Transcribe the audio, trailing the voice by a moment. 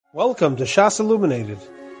Welcome to Shas Illuminated.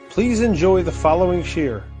 Please enjoy the following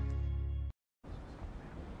shir.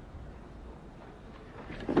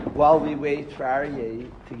 While we wait for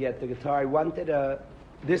Aryeh to get the guitar, I wanted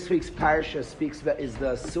this week's parsha speaks about is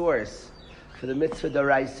the source for the mitzvah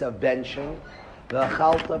d'oraisa of benching, the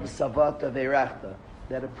chalta v'savata ve'rachta,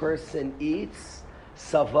 that a person eats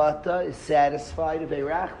savata, is satisfied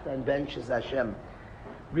ve'rachta, and benches Hashem.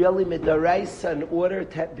 Really, mid'oraisa, in order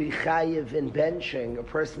to be chayiv in benching, a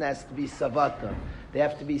person has to be savata. They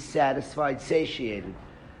have to be satisfied, satiated.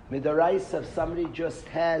 Mid'oraisa, if somebody just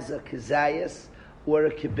has a kizayas or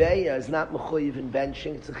a kibeya, is not mechuyev in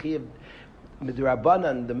benching. It's a chayiv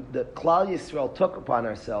midrabanan. The Klal Yisrael took upon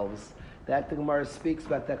ourselves. That the Gemara speaks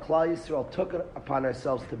about that Klal Yisrael took it upon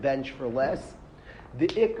ourselves to bench for less. The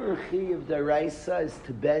ikar chayiv d'oraisa is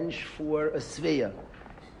to bench for a svia,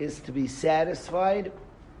 is to be satisfied.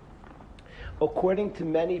 According to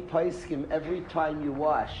many poskim, every time you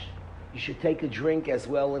wash, you should take a drink as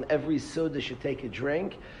well, and every suda should take a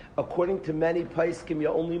drink. According to many poskim,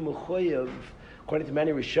 you're only mechuyev. According to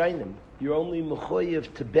many rishonim, you're only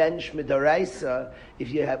mechuyev to bench mid'oraisa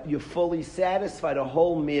if you're fully satisfied. A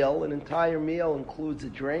whole meal, an entire meal includes a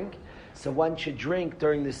drink, so one should drink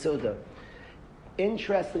during the suda.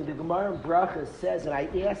 Interestingly, the Gemara in Bracha says, and I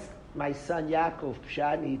asked my son Yaakov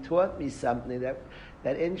Pshat, and he taught me something that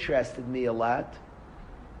interested me a lot.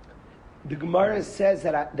 The Gemara says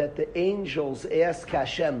that the angels ask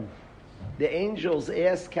Hashem. The angels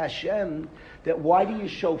ask Hashem that why do you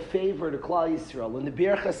show favor to Klal Yisrael? In the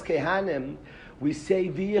Birchas Kehanim, we say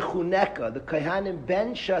v'yechuneka. The Kehanim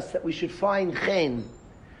bench us that we should find chen.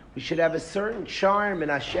 We should have a certain charm in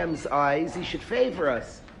Hashem's eyes. He should favor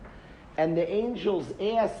us. And the angels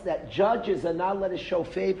ask that judges are not let us show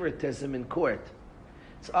favoritism in court.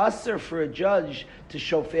 It's usher for a judge to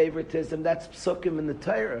show favoritism. That's psukim in the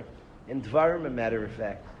Torah, in Dvarim, a matter of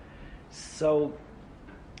fact. So,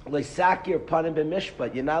 leisakir panim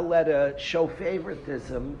b'mishpat, you're not let to show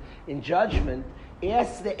favoritism in judgment.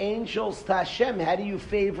 Ask the angels to Hashem, how do you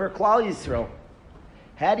favor Klal Yisrael?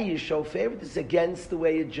 How do you show favoritism against the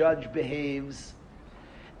way a judge behaves?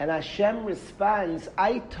 And Hashem responds,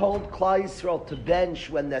 I told Klal Yisrael to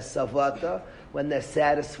bench when they're savata, when they're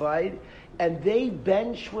satisfied, and they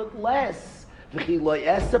bench with less.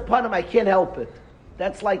 I can't help it.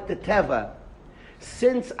 That's like the teva.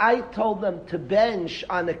 Since I told them to bench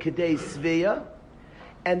on a kedei svia,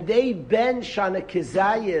 and they bench on a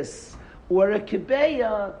kizayis or a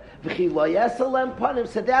kibeya,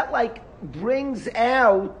 so that like brings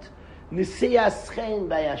out nisiyas chen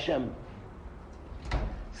by Hashem.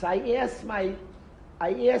 So I asked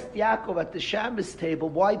Yaakov at the Shabbos table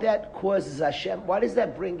why that causes Hashem. Why does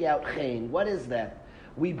that bring out chen? What is that?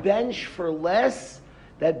 We bench for less.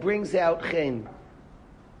 That brings out chen.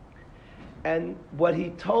 And what he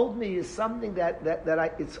told me is something that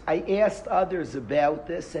I asked others about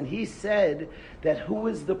this, and he said that who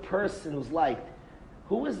is the person who's liked?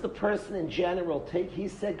 Who is the person in general? He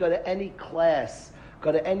said go to any class,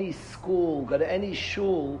 go to any school, go to any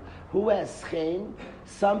shul. Who has chen?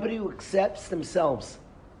 Somebody who accepts themselves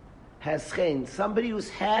has chen. Somebody who's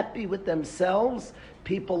happy with themselves,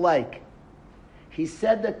 people like. He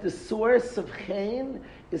said that the source of chen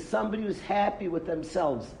is somebody who's happy with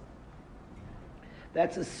themselves.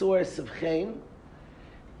 That's a source of chen.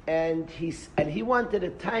 And he wanted a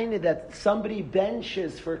tiny that somebody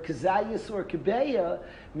benches for kazayas or kibeya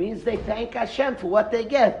means they thank Hashem for what they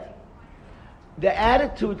get. The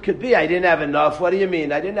attitude could be, I didn't have enough. What do you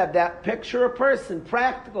mean? I didn't have that. Picture a person,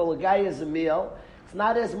 practical. A guy has a meal. It's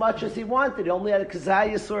not as much as he wanted. He only had a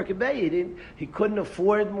kazayas or a kibeya. He couldn't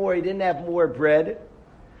afford more. He didn't have more bread.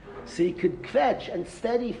 So he could fetch.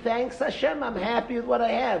 Instead, he thanks Hashem. I'm happy with what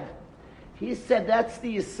I have. He said that's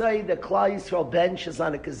the yisai that Klal Yisrael benches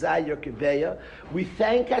on a kazayah or kibeya. We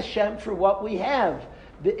thank Hashem for what we have.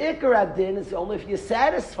 The ikar adin is only if you're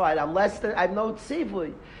satisfied. I'm no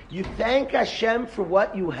tzivui. You thank Hashem for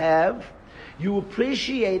what you have. You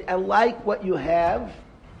appreciate and like what you have.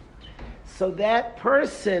 So that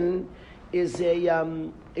person is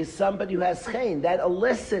somebody who has chen. That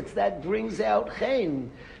elicits, that brings out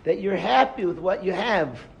chen. That you're happy with what you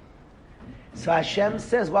have. So Hashem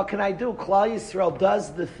says, what can I do? Klal Yisrael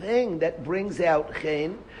does the thing that brings out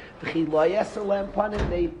chen. They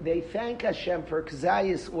thank Hashem for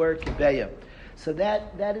kazayis or kibeya. So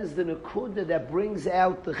that is the nekuda that brings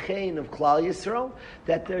out the chen of Klal Yisrael,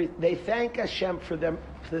 that they thank Hashem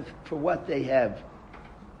for what they have.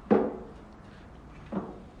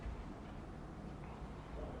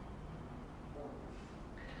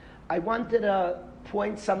 I wanted to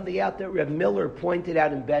point something out that Reb Miller pointed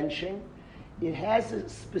out in benching. it has a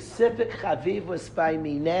specific chavivus by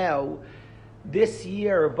me now. This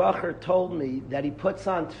year, a bacher told me that he puts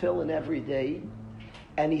on tefillin every day,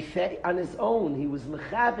 and on his own, he was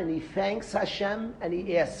mechav, and he thanks Hashem, and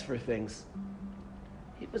he asks for things.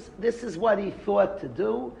 This is what he thought to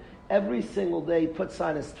do. Every single day, he puts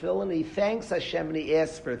on his tefillin, he thanks Hashem, and he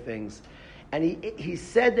asks for things. And he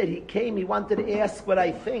said that he wanted to ask what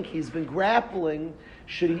I think. He's been grappling,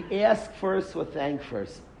 should he ask first or thank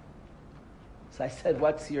first? So I said,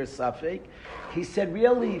 what's your suffix? He said,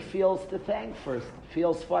 really, he feels to thank first. It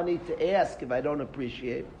feels funny to ask if I don't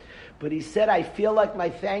appreciate. But he said, I feel like my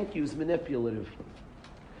thank you is manipulative.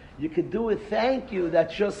 You could do a thank you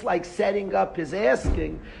that's just like setting up his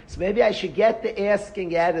asking. So maybe I should get the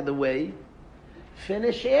asking out of the way,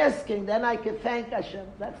 finish asking, then I can thank Hashem.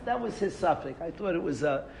 That was his suffix. I thought it was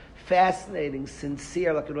a fascinating,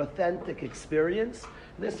 sincere, like an authentic experience.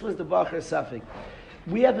 This was the Bacher suffix.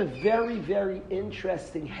 We have a very, very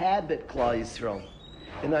interesting habit, Klal Yisrael.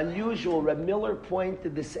 An unusual, Reb Miller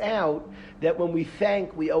pointed this out, that when we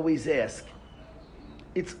thank, we always ask.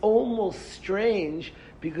 It's almost strange,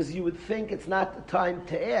 because you would think it's not the time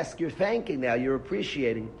to ask. You're thanking now, you're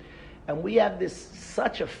appreciating. And we have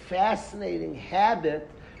such a fascinating habit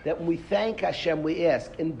that when we thank Hashem, we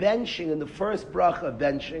ask. In benching, in the first bracha of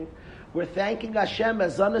benching, we're thanking Hashem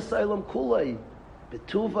as Zanas Olam Kulai.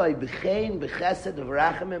 Betuvai, Bechein, Bechesed,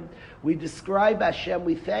 V'rachamim. We describe Hashem,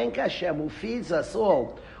 we thank Hashem, who feeds us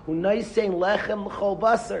all. Who noisein lechem l'chol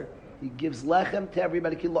basar. He gives lechem to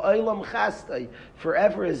everybody. Ki la'olam chastai.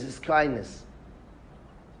 Forever is His kindness.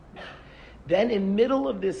 Then in middle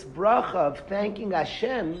of this bracha of thanking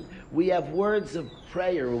Hashem, we have words of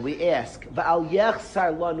prayer where we ask, V'al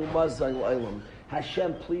yechsar lanu mazay l'olam.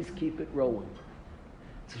 Hashem, please keep it rolling.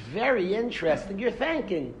 It's very interesting. You're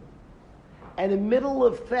thanking. And in the middle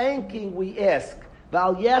of thanking, we ask.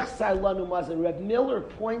 Val Yechsar Lanu Mazan. Reb Miller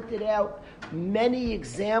pointed out many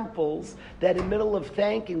examples that in the middle of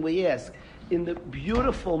thanking, we ask. In the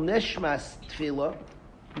beautiful Nishmas Tefillah,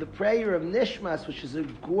 the prayer of Nishmas, which is a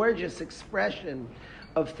gorgeous expression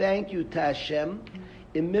of thank you to Hashem,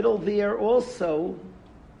 in middle there also,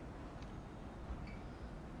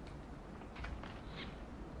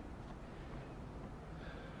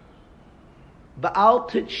 Ba'al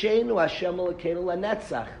Titshenu Hashem Elokeinu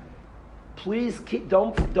Lanetzach. Please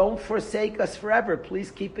don't forsake us forever. Please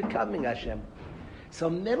keep it coming, Hashem. So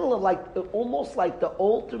middle of almost like the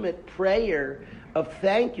ultimate prayer of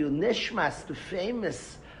thank you, Nishmas, the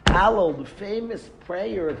famous Hallel, the famous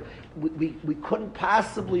prayer of we couldn't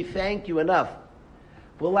possibly thank you enough.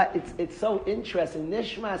 Well, it's so interesting.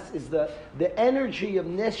 Nishmas is the energy of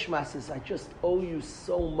Nishmas is I just owe you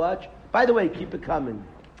so much. By the way, keep it coming.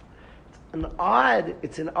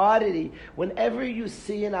 It's an oddity. Whenever you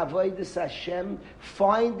see an Avodas Hashem,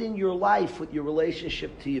 find in your life with your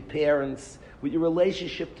relationship to your parents, with your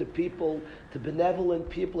relationship to people, to benevolent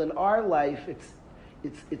people in our life,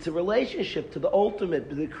 it's a relationship to the ultimate,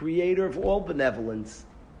 to the creator of all benevolence.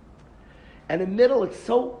 And in the middle, it's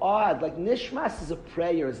so odd. Like Nishmas is a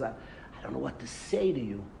prayer. It's like, I don't know what to say to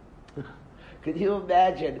you. Could you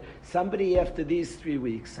imagine somebody after these 3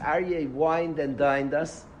 weeks, Aryeh wined and dined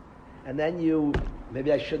us, and then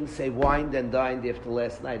maybe I shouldn't say wined and dined after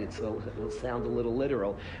last night. It'll sound a little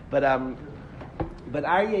literal. But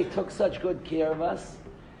Aryeh took such good care of us.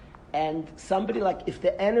 And somebody if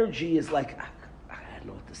the energy is like, I don't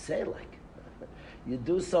know what to say, you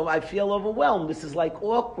do so, I feel overwhelmed. This is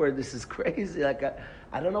awkward. This is crazy. I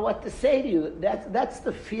don't know what to say to you. That's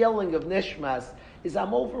the feeling of Nishmas, is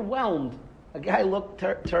I'm overwhelmed. A guy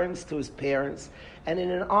turns to his parents, and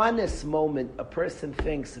in an honest moment, a person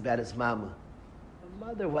thinks about his mama.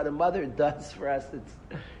 What a mother does for us, it's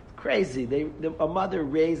crazy. A mother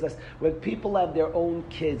raised us. When people have their own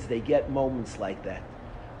kids, they get moments like that.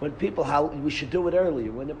 We should do it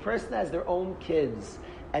earlier. When a person has their own kids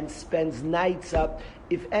and spends nights up,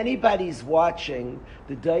 if anybody's watching,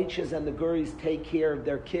 the Deutsches and the Guris take care of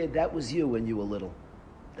their kid, that was you when you were little.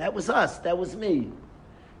 That was us. That was me.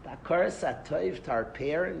 To our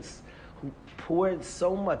parents who poured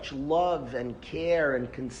so much love and care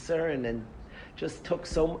and concern and just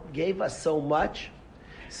gave us so much.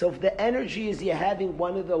 So if the energy is you're having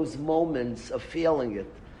one of those moments of feeling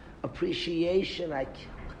it, appreciation,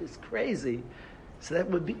 it's crazy. So that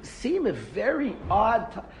would seem a very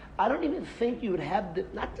odd. I don't even think you would have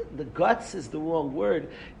the guts is the wrong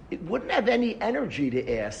word. It wouldn't have any energy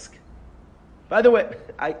to ask. By the way,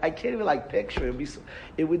 I can't even picture it.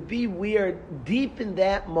 It would be weird deep in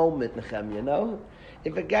that moment, Nechem,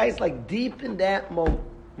 If a guy's deep in that moment,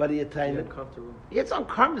 what are you telling me? Uncomfortable. It's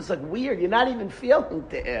uncomfortable. It's weird. You're not even feeling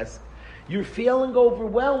to ask. You're feeling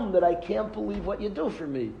overwhelmed that I can't believe what you do for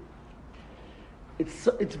me.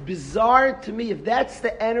 It's bizarre to me if that's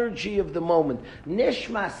the energy of the moment.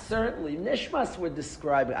 Nishmas, certainly. Nishmas we're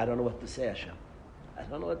describing. I don't know what to say, Hashem. I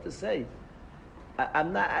don't know what to say.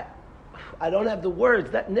 I don't have the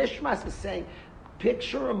words. That Nishmas is saying,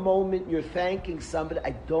 picture a moment you're thanking somebody.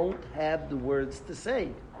 I don't have the words to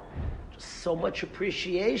say. Just so much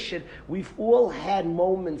appreciation. We've all had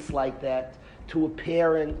moments like that to a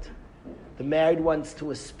parent, the married ones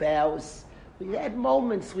to a spouse. We had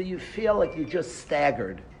moments where you feel like you just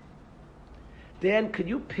staggered. Dan, could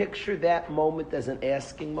you picture that moment as an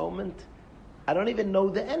asking moment? I don't even know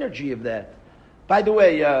the energy of that. By the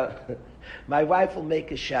way, my wife will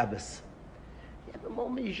make a Shabbos. The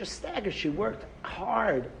moment you just stagger. She worked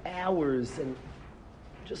hard, hours, and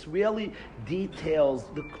just really details,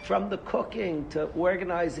 from the cooking to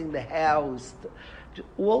organizing the house, to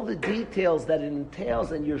all the details that it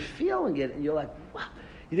entails, and you're feeling it, and you're like, wow.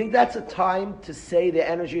 You think that's a time to say the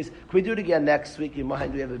energy is, can we do it again next week? You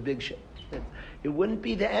mind we have a big show? It wouldn't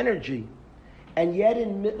be the energy. And yet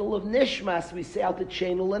in middle of Nishmas, we say out the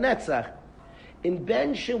chain Ulenetzach. In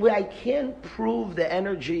Ben Shem, I can't prove the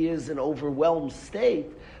energy is an overwhelmed state,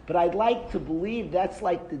 but I'd like to believe that's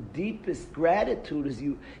like the deepest gratitude is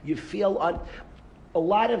you feel a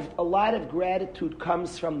lot of gratitude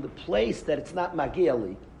comes from the place that it's not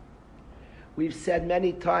Magiali. We've said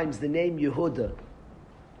many times the name Yehuda.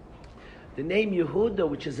 The name Yehuda,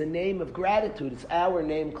 which is a name of gratitude, it's our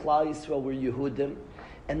name, Klal Yisrael, we're Yehudim.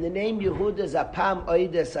 And the name Yehuda is Apam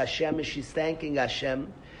Oides Hashem, she's thanking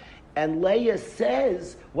Hashem. And Leah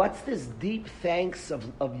says, what's this deep thanks of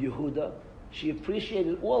Yehuda? She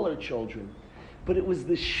appreciated all her children. But it was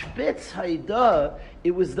the Shpitz Haida,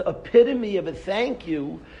 it was the epitome of a thank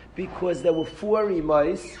you, because there were 4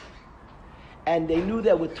 imais, and they knew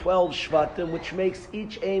there were 12 Shvatim, which makes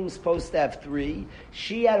each aim supposed to have 3.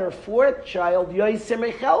 She had her 4th child, Yoiser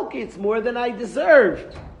Mechelki, it's more than I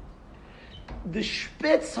deserve. The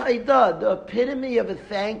Shpitz Haida, the epitome of a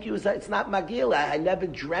thank you, is that it's not Magila. I never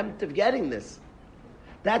dreamt of getting this.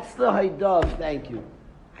 That's the Haida of thank you.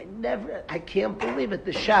 I can't believe it,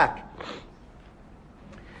 the shock.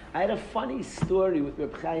 I had a funny story with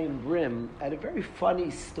Reb Chaim Brim. I had a very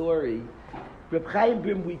funny story. Reb Chaim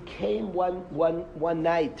Brim, we came one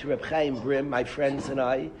night to Reb Chaim Brim, my friends and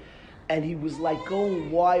I, and he was like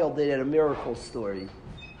going wild. They had a miracle story.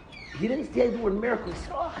 He didn't say the word miracle. He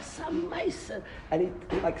said, oh, some nice. And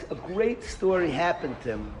like a great story happened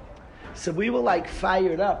to him. So we were like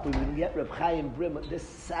fired up. We would get Reb Chaim Brim, this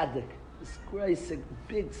tzaddik, this great,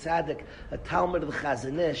 big tzaddik, a Talmud of the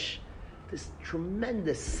Chazon Ish, this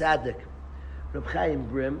tremendous tzaddik, Reb Chaim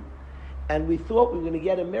Brim. And we thought we were going to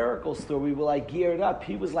get a miracle story. We were like geared up.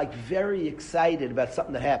 He was like very excited about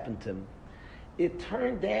something that happened to him. It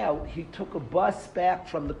turned out he took a bus back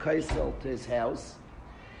from the Kaisel to his house.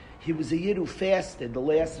 He was a Yid who fasted the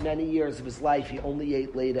last many years of his life. He only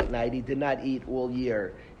ate late at night. He did not eat all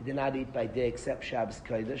year. He did not eat by day except Shabbos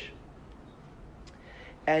Kodesh.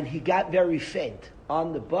 And he got very faint.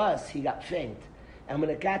 On the bus, he got faint. And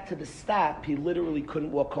when it got to the stop, he literally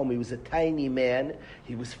couldn't walk home. He was a tiny man.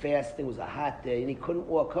 He was fasting. It was a hot day, and he couldn't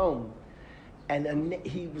walk home. And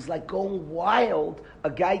he was like going wild.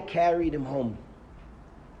 A guy carried him home.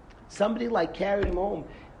 Somebody like carried him home.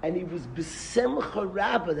 And he was b'simcha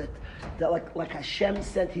rabba that like Hashem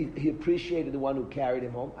said, he appreciated the one who carried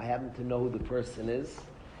him home. I happen to know who the person is.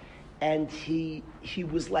 And he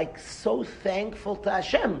was like so thankful to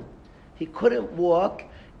Hashem. He couldn't walk,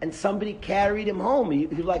 and somebody carried him home. He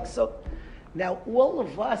like so. Now all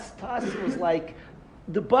of us, to us, it was like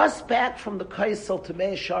the bus back from the Kaisel to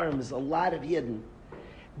Mei Sharm is a lot of Yidden.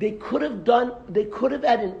 They could have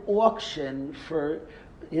had an auction for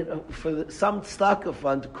some tzedakah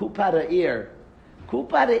fund, Kupat Ha'ir.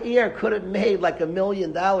 Kupat Ha'ir could have made like $1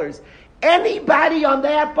 million. Anybody on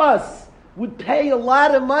that bus would pay a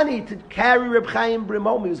lot of money to carry Reb Chaim Brim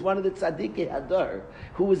home. He was one of the Tzaddikei Hadar,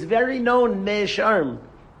 who was very known in Mei Sharm.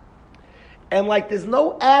 And like there's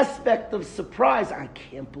no aspect of surprise. I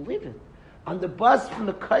can't believe it. On the bus from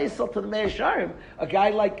the Kaisel to the Mei Sharm, a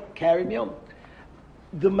guy like carried me home.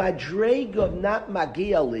 The madrega of not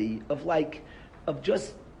magiali, of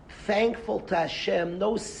just thankful to Hashem,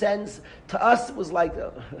 no sense. To us it was like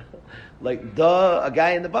a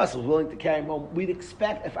guy in the bus was willing to carry him home. We'd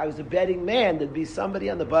expect, if I was a betting man, there'd be somebody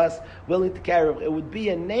on the bus willing to carry him. It would be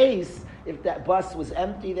a nace if that bus was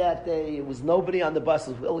empty that day. It was nobody on the bus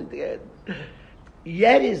was willing to get it.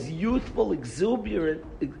 Yet his youthful exuberance,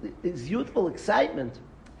 his youthful excitement,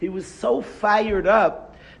 he was so fired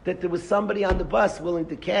up that there was somebody on the bus willing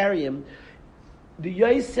to carry him. the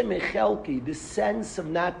Yosem Echelki, the sense of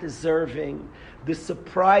not deserving, the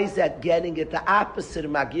surprise at getting it, the opposite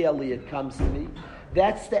of Magieli, it comes to me.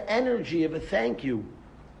 That's the energy of a thank you.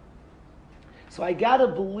 So I gotta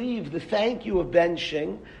believe the thank you of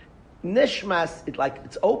benching. Nishmas,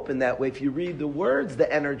 it's open that way. If you read the words,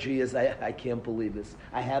 the energy is, I can't believe this.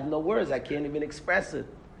 I have no words. I can't even express it.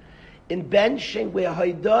 In benching, where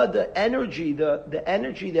Haidah, the energy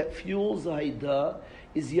that fuels the Haidah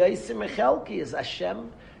is Yaisim Echelki, is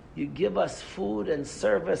Hashem. You give us food and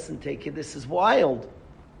service and take it. This is wild.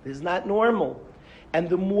 This is not normal. And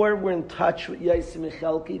the more we're in touch with Yaisim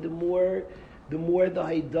Echelki, the more the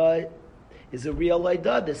Haidah is a real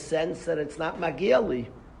Haidah, the sense that it's not Magieli.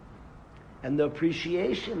 And the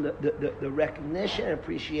appreciation, the recognition and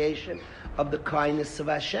appreciation of the kindness of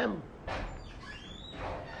Hashem.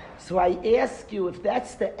 So I ask you, if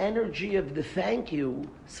that's the energy of the thank you,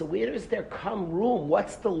 so where does there come room?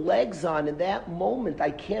 What's the legs on in that moment? I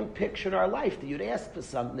can't picture in our life that you'd ask for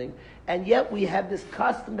something, and yet we have this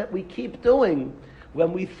custom that we keep doing.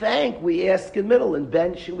 When we thank, we ask in middle. In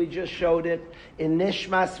benching, we just showed it. In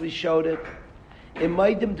Nishmas, we showed it. In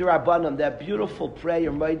Maidim D'Rabbanan, that beautiful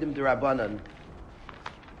prayer, Maidim D'Rabbanan.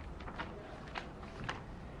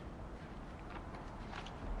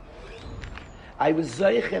 I was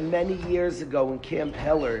Zeiche many years ago in Camp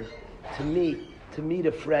Heller to meet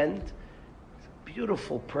a friend.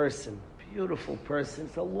 Beautiful person.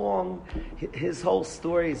 It's a long, his whole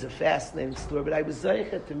story is a fascinating story, but I was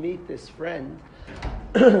Zeiche to meet this friend.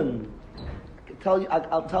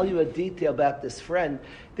 I'll tell you a detail about this friend.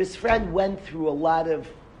 This friend went through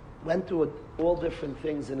all different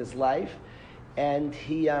things in his life, and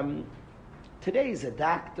he today he's a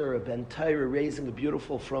doctor, a Ben Torah, raising a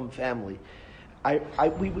beautiful from family.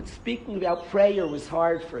 We were speaking about prayer was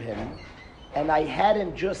hard for him, and I had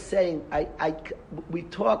him just saying. We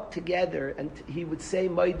talked together, and he would say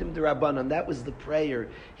Moedim D'Rabbanan. That was the prayer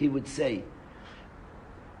he would say.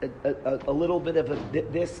 A little bit of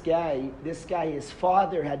this guy, his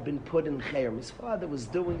father had been put in Cherem. His father was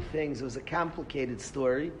doing things. It was a complicated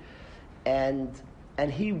story, and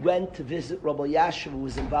he went to visit Rabbi Yashiv, who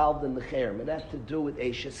was involved in the Cherem. It had to do with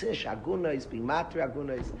Eishasish, Agunais, being Matra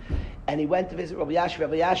Agunais. And he went to visit Rabbi Yashiv.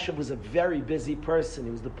 Rabbi Yashiv was a very busy person. He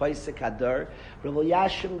was the Paisek Hadar. Rabbi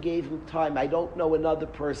Yashiv gave him time. I don't know another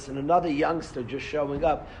person, another youngster just showing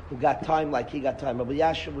up who got time like he got time. Rabbi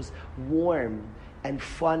Yashiv was warm and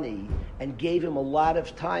funny, and gave him a lot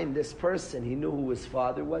of time. This person, he knew who his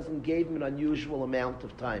father was, and gave him an unusual amount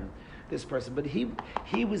of time. This person, but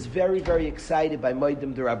he was very, very excited by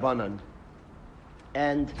Moedim D'Rabbanan.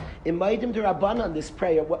 And in Moedim D'Rabbanan, this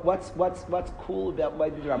prayer, what's cool about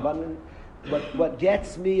Moedim D'Rabbanan? What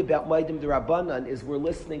gets me about Moedim D'Rabbanan is we're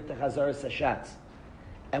listening to Chazaras Hashatz,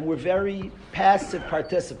 and we're very passive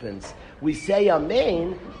participants. We say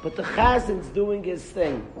Amen, but the Chazin's doing his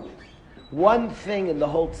thing. One thing, and the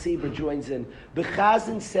whole tzibur joins in. The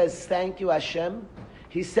Chazan says, thank you, Hashem.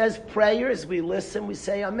 He says prayers, we listen, we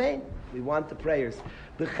say Amen. We want the prayers.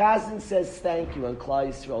 The Chazan says thank you, and Klal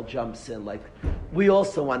Yisrael jumps in. Like, we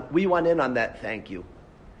want in on that thank you.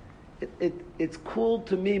 It's cool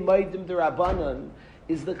to me, Moedim D'Rabbanan,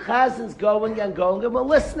 is the Chazan's going, and we're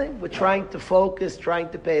listening. We're trying to focus, trying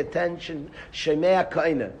to pay attention. Shemei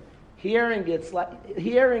HaKaina. Hearing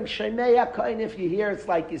Shemei HaKaina, if you hear, it's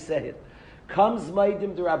like you say it. Comes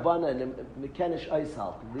Moedim D'Rabbanan and Mekenish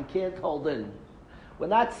Eishal. We can't hold in. We're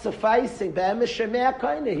not sufficing. Hear the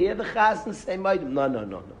Chazan say Moedim.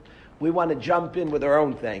 No. We want to jump in with our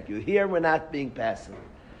own thank you. Here we're not being passive.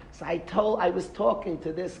 So I was talking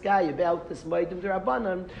to this guy about this Moedim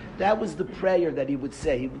D'Rabbanan. That was the prayer that he would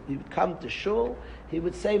say. He would come to shul. He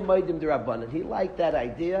would say Moedim D'Rabbanan. He liked that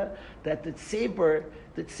idea that the tzibur,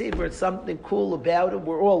 it's something cool about it.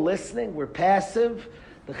 We're all listening. We're passive.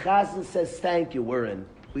 The Chazan says, thank you, we're in.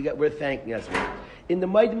 We're thanking as well. In the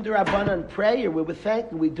Moedim D'Rabbanan prayer, we're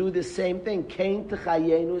thanking, we do the same thing. Kein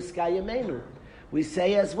techayenu skayemenu. We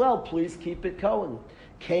say as well, please keep it going.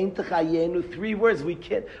 Kein techayenu, 3 words.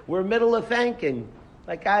 We're middle of thanking,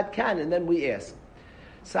 like God can, and then we ask.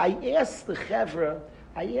 So I asked the Chevra,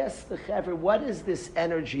 what is this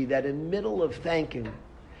energy that in middle of thanking,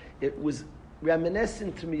 it was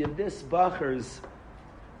reminiscent to me of this Bacher's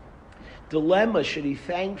dilemma. Should he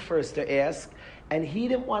thank first or ask? And he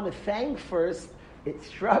didn't want to thank first. It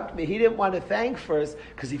struck me. He didn't want to thank first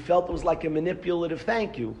because he felt it was like a manipulative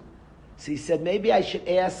thank you. So he said, maybe I should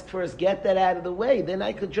ask first, get that out of the way. Then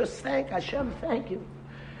I could just thank Hashem, thank you.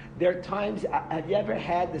 There are times, have you ever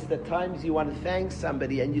had this, the times you want to thank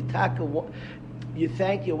somebody and you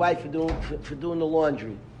thank your wife for doing the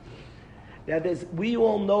laundry. Now, we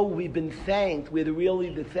all know we've been thanked, where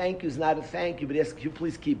the thank you is not a thank you, but ask you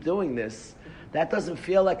please keep doing this. That doesn't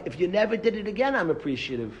feel like, if you never did it again, I'm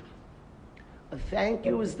appreciative. A thank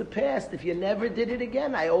you is the past. If you never did it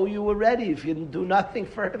again, I owe you already. If you do nothing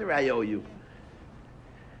further, I owe you.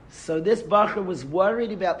 So this Bacher was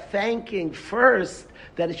worried about thanking first,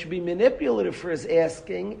 that it should be manipulative for his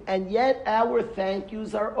asking, and yet our thank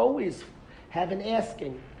yous are always have an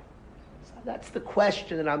asking. So that's the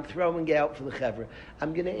question that I'm throwing out for the Chevra.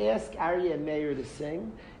 I'm going to ask Aryeh and Meir to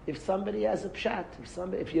sing. If somebody has a pshat,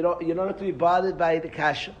 if you don't have to be bothered by the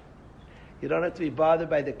kasha. You don't have to be bothered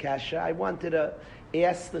by the kasha. I wanted to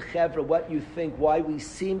ask the Chevra what you think, why we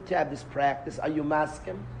seem to have this practice. Are you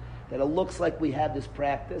maskim? That it looks like we have this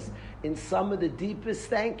practice in some of the deepest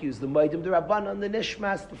thank yous, the Maidim D'Rabbanan, the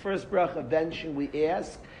Nishmas, the first bracha benching we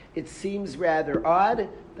ask. It seems rather odd.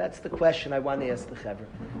 That's the question I want to ask the Chevra.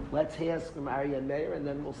 Let's ask from Aryeh and Meir, and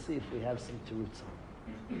then we'll see if we have some terutzah.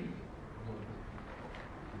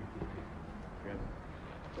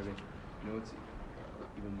 You know what's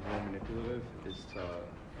even more manipulative is to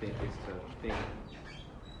think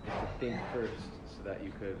first, so that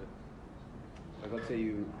you could, like, let's say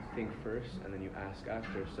you think first and then you ask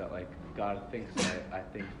after, so that, like, God thinks that I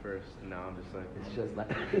think first, and now I'm just like, it's just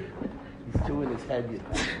like he's two in his head. You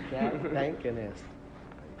can't thank and ask.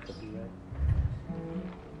 Could be right.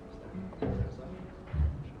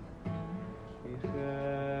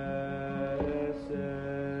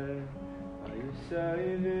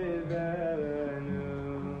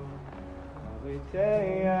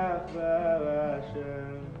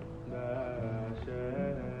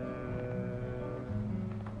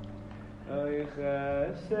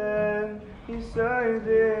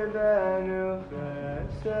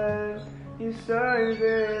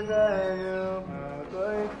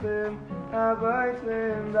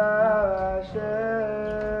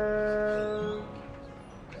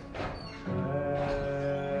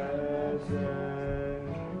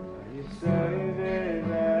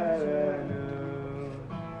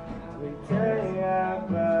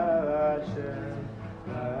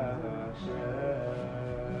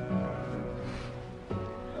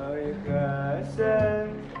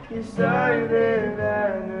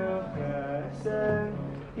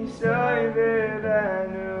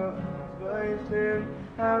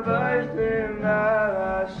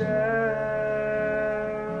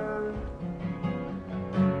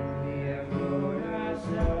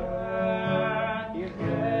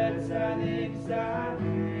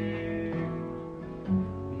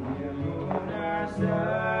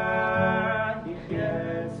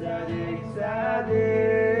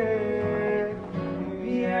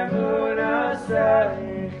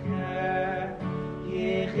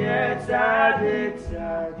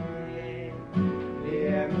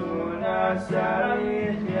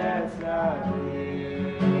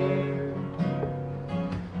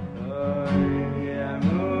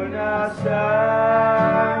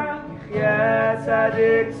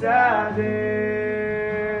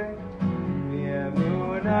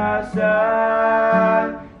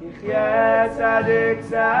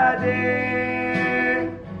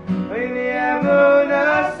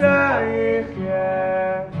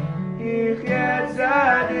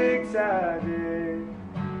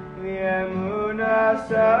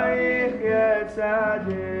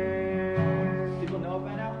 People know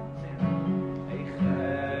by now?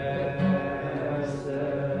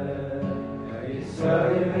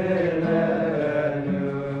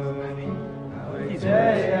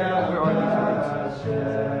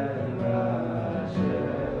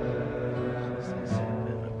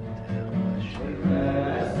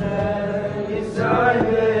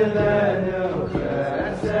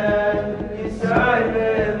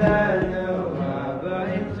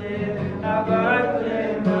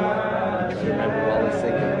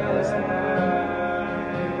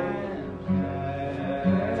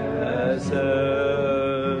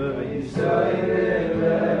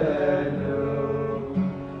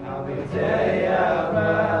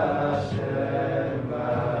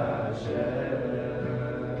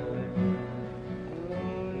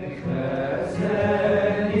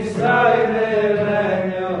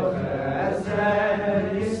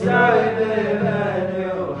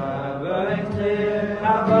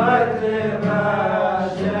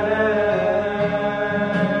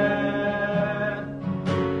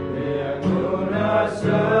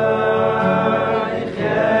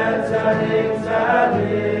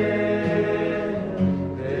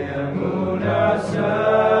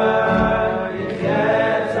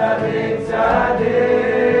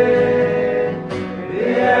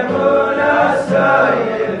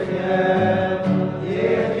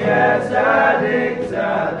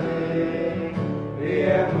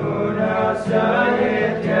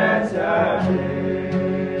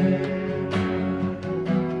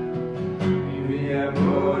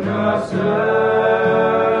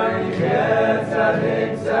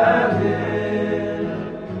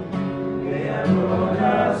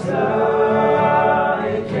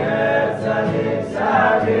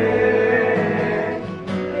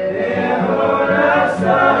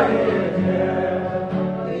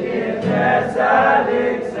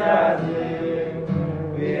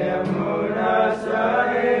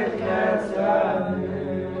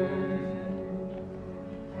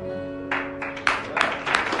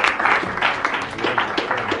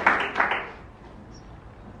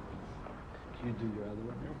 You do your other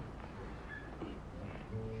one now.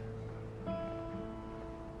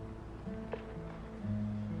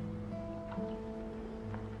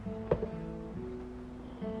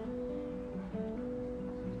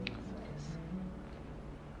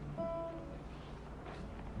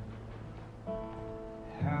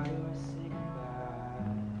 How do I say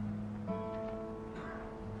goodbye?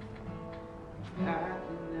 Path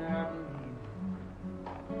and I believe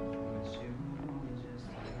but you just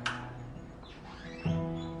lie.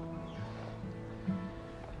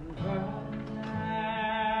 I'm running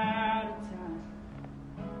out of time.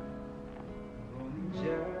 I've only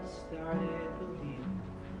just started believing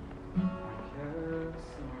like a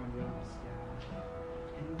storm of the sky,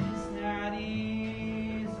 and it's not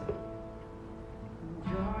easy.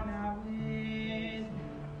 You're not with me.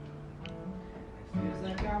 It feels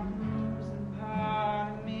like I'm losing part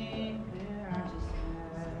of me that I just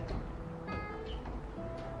had.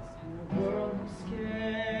 And the world looks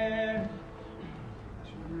scared.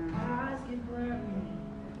 My eyes get blurry.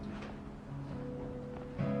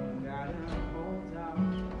 Gotta hold on.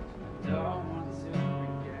 I don't want to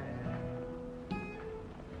forget.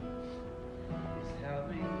 Please help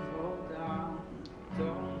me hold on.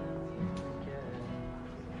 Don't let me forget.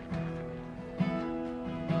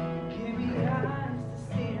 Give me eyes to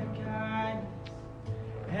see your kindness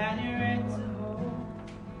and your end to hold.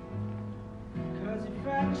 'Cause your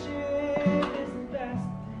friendship is the best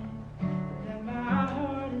thing that my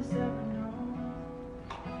heart has ever known.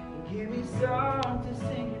 Give me song to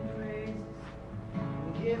sing your praises,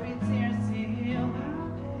 give me tears to heal my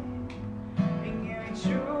pain, and give me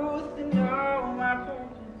truth to know my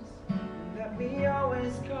purpose, and let me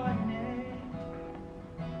always call your name.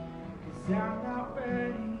 'Cause I'm not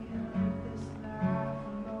ready to live this life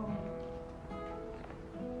alone.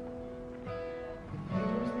 It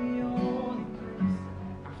was the only place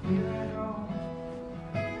I feel at home.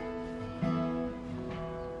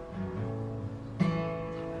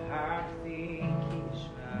 I think each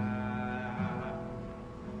night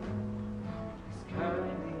is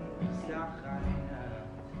currently stuck on enough.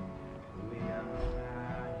 We are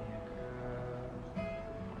not yet.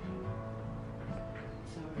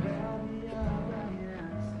 So Rabbi,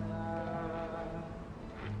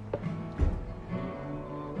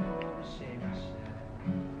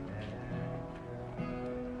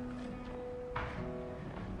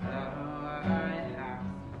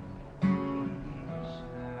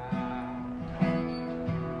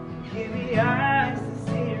 give me eyes to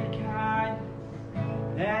see your kindness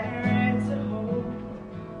and your end to hold.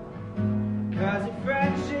 'Cause your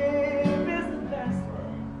friendship is the best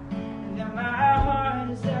thing that my heart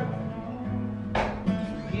has ever known.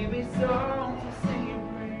 Give me songs to sing your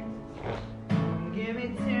praises, give me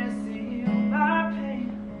tears to heal my pain,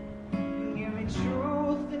 and give me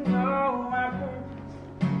truth to know my purpose.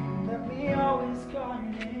 Let me always call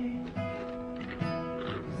your name.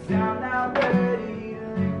 'Cause I'm not ready to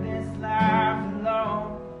live this life alone.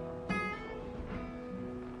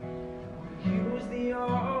 You was the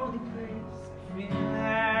only place I feel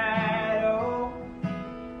at home.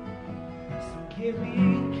 So give me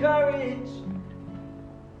courage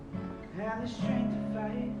and the strength to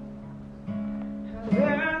fight. And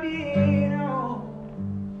let me know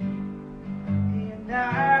you're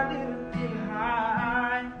not leaving me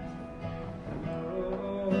behind.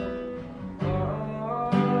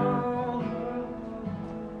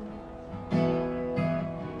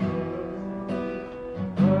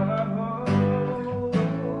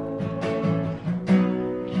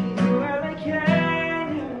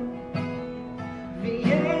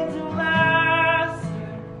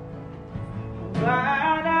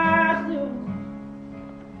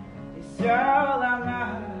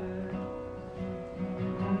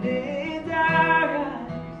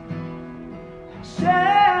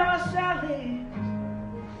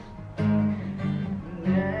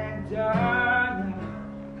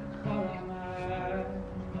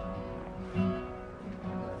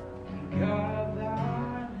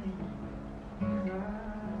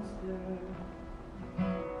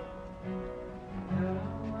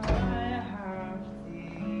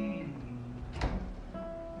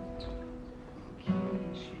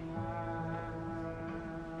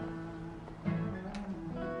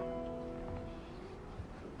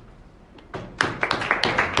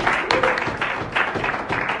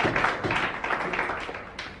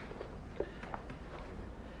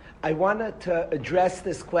 I wanted to address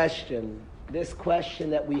this question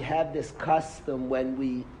that we have this custom when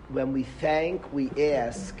we thank, we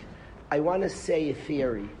ask. I want to say a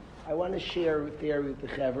theory. I want to share a theory with the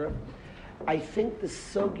Chevra. I think the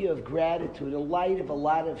sugya of gratitude, in light of a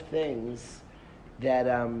lot of things that,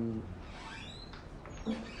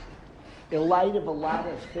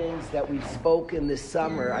 we've spoken this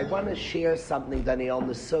summer, I want to share something, Daniel, on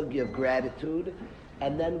the sugya of gratitude,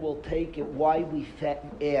 and then we'll take it why we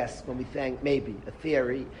ask when we thank, maybe a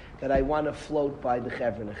theory that I want to float by the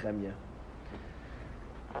Chevra Nechemya.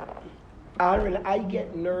 Aaron, I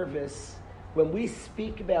get nervous when we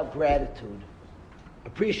speak about gratitude,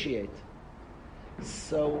 appreciate.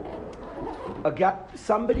 So,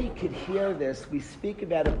 somebody could hear this. We speak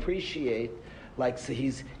about appreciate, like so.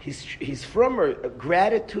 He's from her.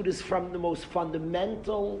 Gratitude is from the most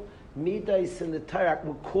fundamental midas in the Torah.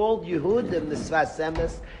 We're called Yehudim. The Sfas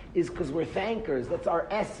Emes is because we're thankers. That's our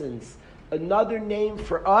essence. Another name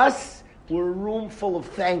for us. We're a room full of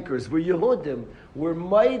thankers. We're Yehudim. We're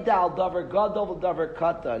Maidal Davar Gadol Davar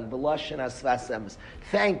Katan B'Lashon Sfas Emes.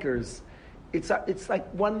 Thankers. It's like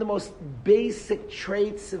one of the most basic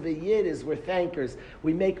traits of a Yid is we're thankers.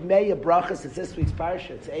 We make Meya Brachas. It's this week's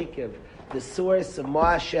parsha. It's Akev, the source of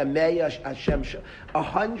Ma'ashem, Meya, Hashem.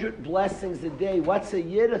 100 blessings a day. What's a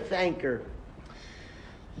Yid? A thanker.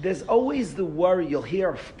 There's always the worry. You'll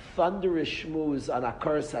hear thunderous shmooze on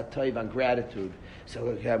Akaras HaTov, on gratitude. So,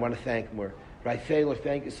 okay, I want to thank more. Right, Taylor,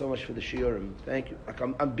 thank you so much for the shiurim. Thank you. Like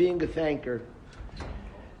I'm being a thanker.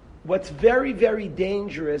 What's very, very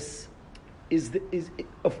dangerous is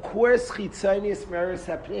of course chitzonius meris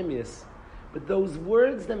hapnimius, but those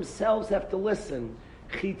words themselves have to listen.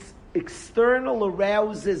 External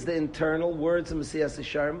arouses the internal. Words of Messias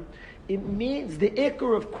Hashem. It means the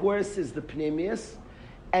ikar, of course, is the pnimius,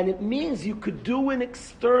 and it means you could do an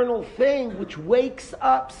external thing which wakes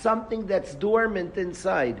up something that's dormant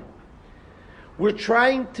inside. We're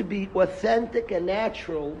trying to be authentic and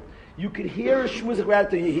natural. You could hear a shmuz of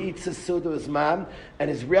gratitude. He eats a suda with his mom, and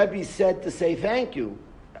his Rabbi said to say thank you.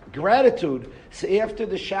 Gratitude. So after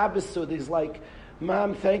the Shabbos suda, he's like,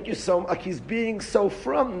 Mom, thank you so much. Like he's being so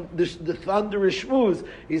from the thunderous shmuz.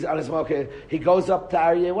 He's on his okay. He goes up to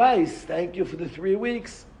Aryeh Weiss. Thank you for the 3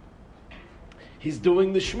 weeks. He's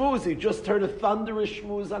doing the shmuz. He just heard a thunderous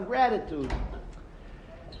shmuz on gratitude.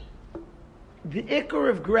 The ikar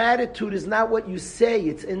of gratitude is not what you say,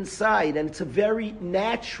 it's inside, and it's a very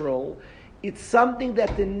natural, it's something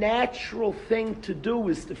that the natural thing to do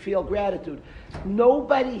is to feel gratitude.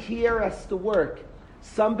 Nobody here has to work.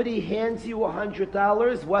 Somebody hands you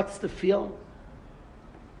 $100, what's the feel?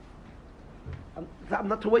 I'm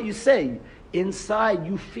not to what you say. Inside,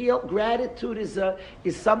 you feel gratitude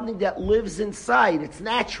is something that lives inside, it's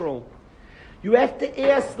natural. You have to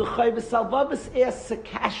ask, the Chayvus Salvavus asks a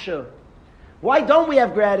kasha. Why don't we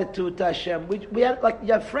have gratitude to Hashem? We have, like,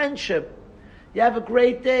 you have friendship. You have a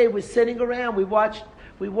great day. We're sitting around. We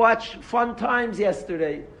watched Fun Times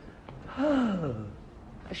yesterday.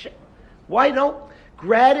 Why don't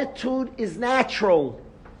gratitude is natural?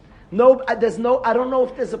 No, I don't know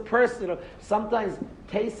if there's a person. Sometimes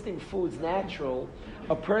tasting food's natural.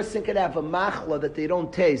 A person could have a machla that they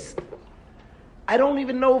don't taste. I don't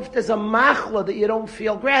even know if there's a machla that you don't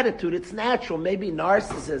feel gratitude. It's natural. Maybe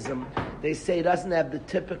narcissism. They say it doesn't have the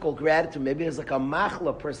typical gratitude. Maybe there's like a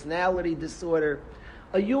machla, personality disorder.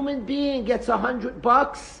 A human being gets $100.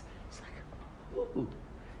 It's like, ooh.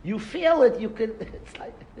 You feel it. It's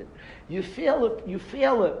like, you feel it. You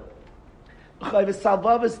feel it. Chavos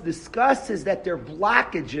Salvavos discusses that there are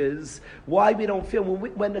blockages why we don't feel.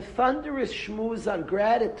 When the thunderous shmooze on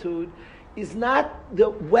gratitude is not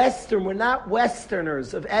the Western, we're not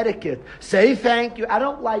Westerners of etiquette. Say thank you. I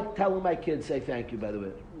don't like telling my kids say thank you, by the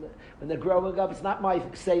way. When they're growing up, it's not my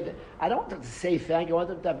say that. I don't want them to say thank you. I want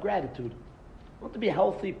them to have gratitude. I want them to be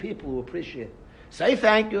healthy people who appreciate. Say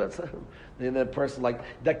thank you. And the person like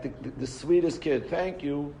the sweetest kid, thank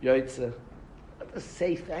you. Yaitse. I want to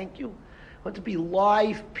say thank you. I want to be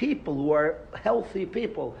live people who are healthy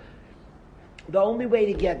people. The only way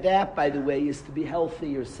to get that, by the way, is to be healthy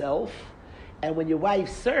yourself. And when your wife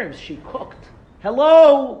serves, she cooked.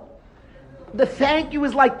 Hello! The thank you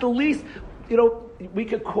is like the least, we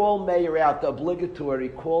could call Mayor out, the obligatory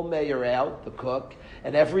call Mayor out, the cook,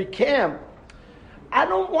 at every camp. I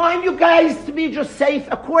don't want you guys to be just safe.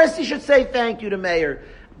 Of course you should say thank you to Mayor.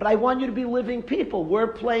 But I want you to be living people. We're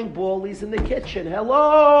playing ballies in the kitchen.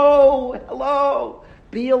 Hello.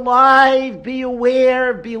 Be alive, be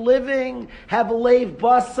aware, be living, have a lave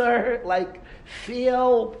basar,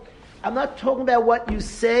 feel. I'm not talking about what you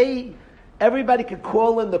say. Everybody could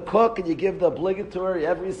call in the cook and you give the obligatory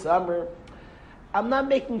every summer. I'm not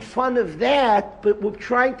making fun of that, but we're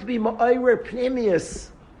trying to be ma'ayir pnimius.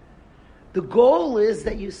 The goal is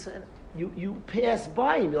that you pass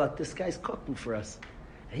by and you're like, this guy's cooking for us.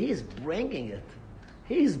 And he's bringing it.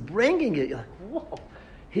 He's bringing it. You're like, whoa.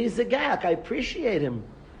 He's a guy. I appreciate him.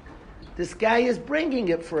 This guy is bringing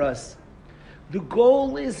it for us. The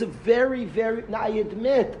goal is a very, very... Now, I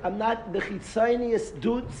admit, I'm not the chitzonius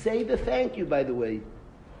dude. Say the thank you, by the way.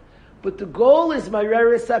 But the goal is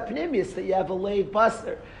ma'areres hapnimius, that you have a leiv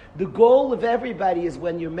basar. The goal of everybody is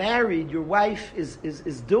when you're married, your wife is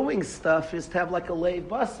doing stuff, is to have like a leiv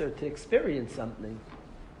basar, to experience something.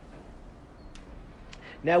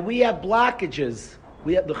 Now, we have blockages.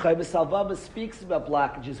 The Chovos Halevavos speaks about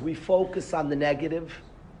blockages. We focus on the negative.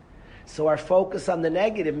 So our focus on the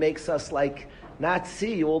negative makes us like not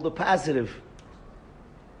see all the positive.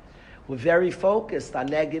 We're very focused on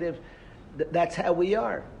negative. That's how we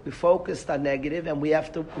are. We're focused on negative, and we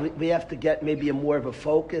have to get maybe a more of a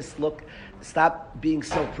focus. Look, stop being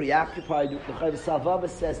so preoccupied. The Chovos Halevavos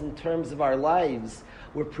says in terms of our lives,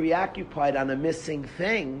 we're preoccupied on a missing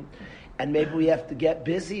thing, and maybe we have to get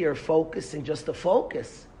busier focusing just to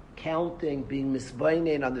focus. Counting, being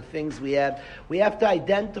misbainin on the things we have. We have to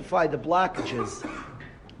identify the blockages.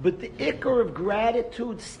 But the ikar of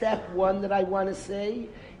gratitude, step one that I want to say,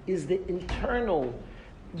 is the internal.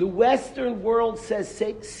 The Western world says,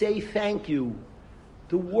 say thank you.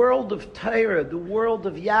 The world of Torah, the world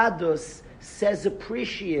of Yadus, says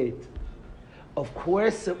appreciate. Of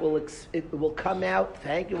course, it will come out,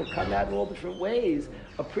 thank you, it will come out in all different ways.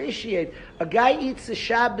 Appreciate. A guy eats a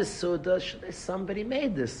Shabbos Suda, somebody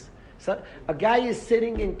made this. So a guy is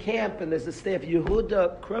sitting in camp and there's a staff,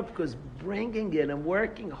 Yehuda Krupka's bringing it and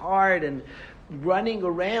working hard and running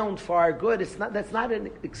around for our good. That's not an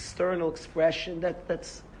external expression.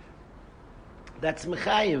 That's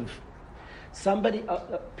mechayiv. Somebody,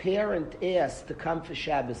 a parent asked to come for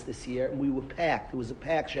Shabbos this year, and we were packed. It was a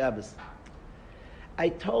packed Shabbos. I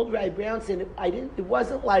told Rabbi Brownson, it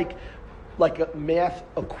wasn't like a math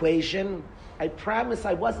equation. I promise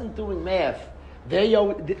I wasn't doing math.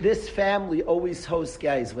 This family always hosts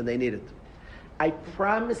guys when they need it. I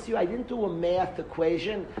promise you, I didn't do a math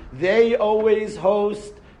equation. They always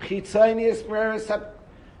host chitzonius meres.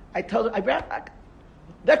 I told them,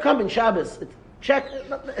 they're coming Shabbos.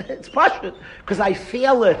 It's pashut because I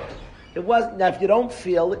feel it. It wasn't. Now, if you don't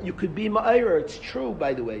feel it, you could be ma'ayir. It's true,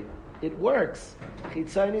 by the way. It works.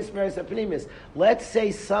 Chitzonius meres hapnimis. Let's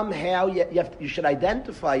say somehow you should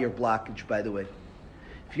identify your blockage. By the way,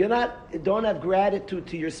 if you don't have gratitude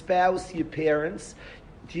to your spouse, to your parents,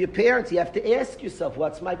 you have to ask yourself,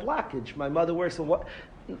 what's my blockage? My mother works on what?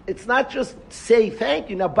 It's not just say thank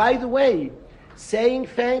you. Now, by the way, saying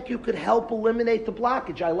thank you could help eliminate the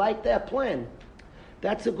blockage. I like that plan.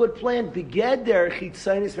 That's a good plan. Begeder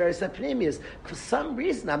chitzonius meres hapnimis. For some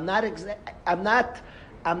reason, I'm not in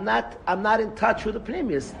touch with the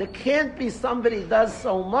pnimius. There can't be somebody does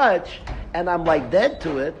so much, and I'm like dead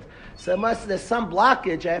to it. So there's some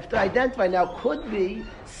blockage I have to identify. Now, could be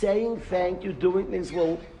saying thank you, doing things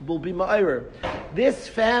will be ma'ayir. This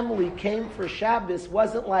family came for Shabbos,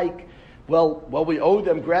 wasn't like, well, we owe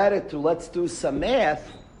them gratitude, let's do some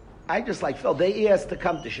math. I just felt they asked to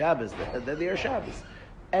come to Shabbos. They're there Shabbos.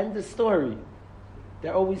 End the story.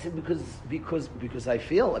 They're always, because I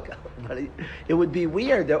feel like, it would be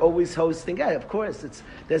weird. They're always hosting guys. Of course,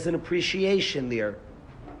 there's an appreciation there.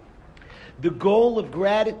 The goal of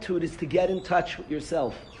gratitude is to get in touch with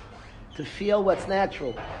yourself, to feel what's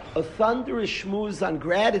natural. A thunderous schmooze on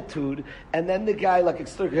gratitude, and then the guy I'm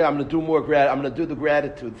going to do more I'm going to do the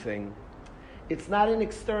gratitude thing. It's not an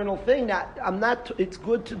external thing. It's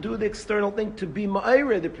good to do the external thing to be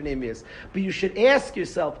ma'ayir the pnimius, but you should ask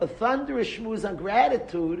yourself, a thunderous schmooze on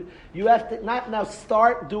gratitude, you have to not now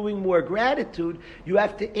start doing more gratitude. You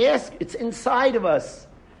have to ask. It's inside of us.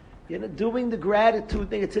 Doing the gratitude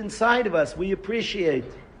thing, it's inside of us. We appreciate.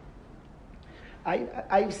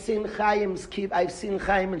 I've seen Chaim and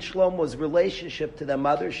Shlomo's relationship to their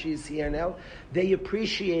mother. She's here now. They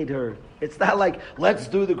appreciate her. It's not like, let's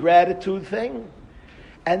do the gratitude thing.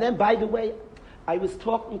 And then, by the way, I was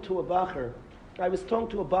talking to a bacher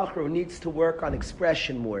who needs to work on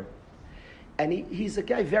expression more. And he's a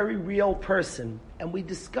guy, very real person. And we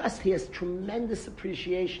discussed, he has tremendous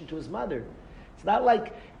appreciation to his mother. It's not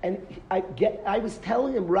like, and I was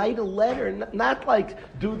telling him, write a letter, not like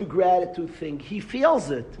do the gratitude thing. He feels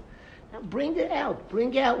it. Now bring it out.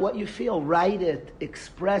 Bring out what you feel. Write it.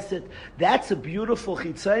 Express it. That's a beautiful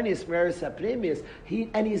chitzonius meres hapnimius.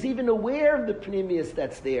 And he's even aware of the pnimius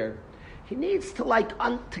that's there. He needs to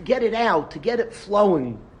to get it out, to get it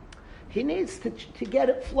flowing. He needs to get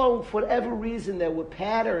it flowing for whatever reason. There were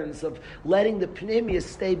patterns of letting the pnimius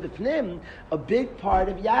stay b'pnim. A big part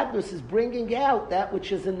of Yadnus is bringing out that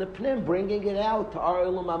which is in the pnim, bringing it out to our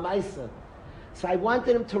Olam HaMaisa. So I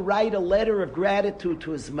wanted him to write a letter of gratitude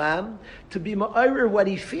to his mom, to be ma'arer what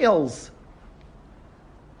he feels.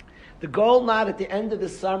 The goal not at the end of the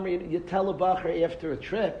summer, you tell a bacher after a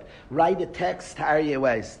trip, write a text to Aryeh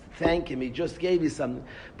Weiss. Thank him, he just gave you something.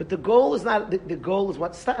 But the goal is not, the goal is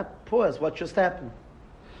what, stop, pause, what just happened.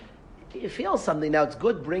 You feel something, now it's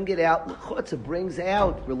good, bring it out. It brings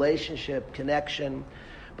out relationship, connection.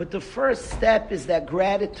 But the first step is that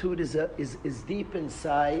gratitude is deep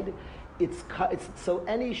inside. It's so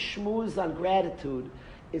any schmooze on gratitude,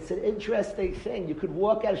 it's an interesting thing. You could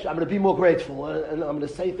walk out, I'm going to be more grateful, and I'm going to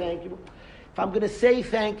say thank you. If I'm going to say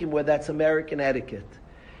thank you more, that's American etiquette.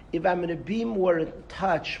 If I'm going to be more in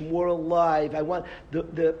touch, more alive, I want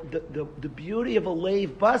the beauty of a Leiv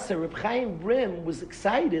Basar. Reb Chaim Brim was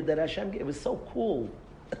excited that Hashem, it was so cool.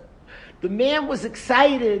 The man was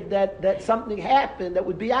excited that something happened that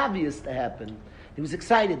would be obvious to happen. He was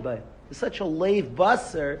excited by it. It's such a Leiv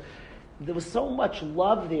Basar. There was so much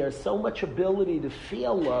love there, so much ability to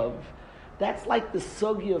feel love. That's like the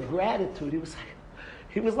sugya of gratitude.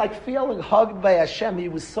 He was like feeling hugged by Hashem. He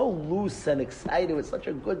was so loose and excited. It was such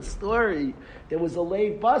a good story. There was a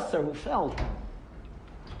Leiv Basar who felt.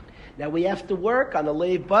 Now we have to work on a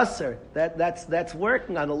Leiv Basar. That's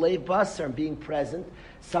working on a Leiv Basar and being present.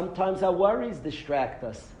 Sometimes our worries distract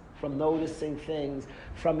us from noticing things,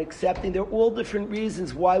 from accepting. There are all different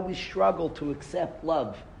reasons why we struggle to accept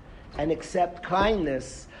love and accept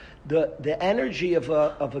kindness. The energy of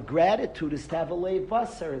a gratitude is to have a Leiv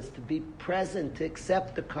Basar, is to be present, to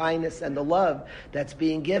accept the kindness and the love that's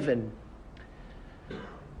being given.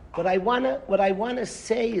 What I want to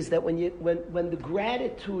say is that when the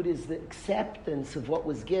gratitude is the acceptance of what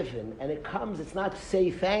was given, and it's not to say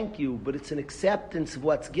thank you, but it's an acceptance of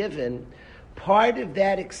what's given. Part of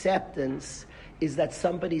that acceptance is that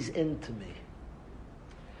somebody's into me.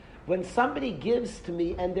 When somebody gives to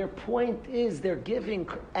me, and their point is they're giving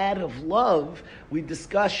out of love, we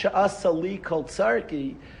discuss Sha'asa Li Kol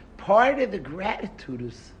Tzarki, part of the gratitude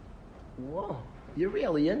is, whoa, you're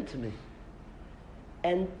really into me.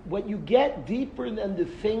 And what you get deeper than the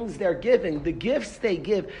things they're giving, the gifts they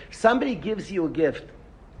give, somebody gives you a gift.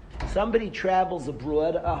 Somebody travels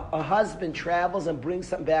abroad, a husband travels and brings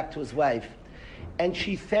something back to his wife. And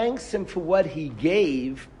she thanks him for what he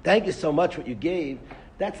gave. Thank you so much what you gave.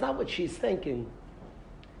 That's not what she's thinking.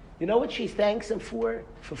 You know what she thanks him for?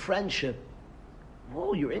 For friendship.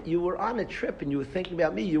 Oh, you were on a trip and you were thinking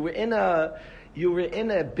about me. You were in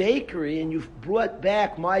a bakery and you brought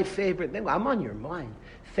back my favorite thing. I'm on your mind.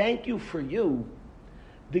 Thank you for you.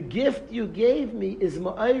 The gift you gave me is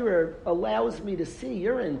ma'ayir, allows me to see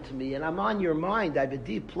you're into me and I'm on your mind. I have a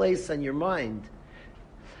deep place on your mind.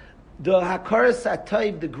 The hakaras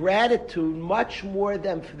hatayv, the gratitude, much more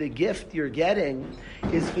than for the gift you're getting,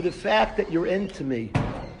 is for the fact that you're into me.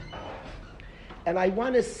 And I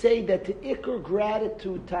want to say that the ikar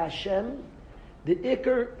gratitude to Hashem, the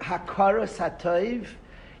ikar hakaras hatayv,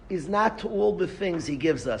 is not to all the things He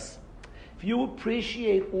gives us. If you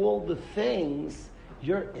appreciate all the things,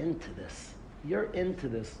 you're into this. You're into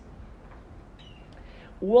this.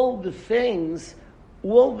 All the things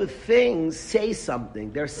say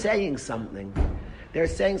something. They're saying something.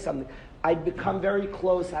 I've become very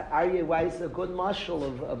close. Aryeh Weiss is a good mashal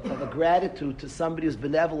of a gratitude to somebody who's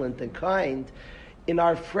benevolent and kind. In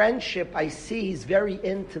our friendship, I see he's very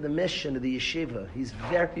into the mission of the yeshiva. He's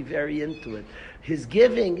very, very into it. His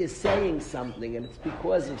giving is saying something, and it's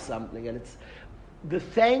because of something. And it's the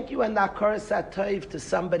thank you and the hakaras hatayv to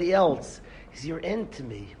somebody else is you're into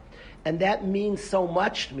me. And that means so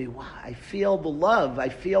much to me. Wow, I feel the love. I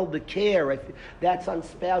feel the care. That's on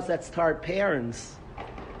spouse. That's to our parents.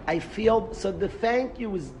 I feel, so the thank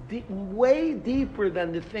you is way deeper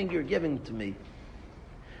than the thing you're giving to me.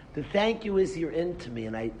 The thank you is you're into me,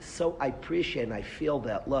 and I appreciate and I feel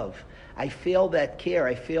that love. I feel that care.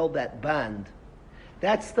 I feel that bond.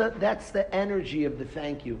 That's the energy of the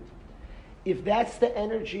thank you. If that's the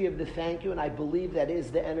energy of the thank you, and I believe that is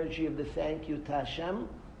the energy of the thank you to Hashem,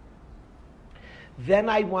 then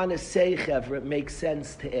I want to say, Chevra, it makes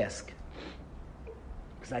sense to ask.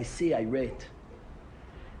 Because I rate.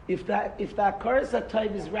 If the hakaras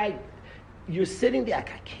hatayv is right, you're sitting there, I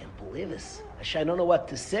can't believe this. I don't know what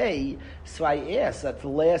to say, so I ask. That's the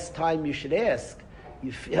last time you should ask.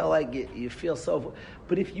 You feel like it, you feel so.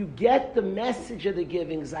 But if you get the message of the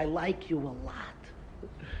givings, I like you a lot.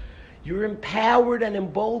 You're empowered and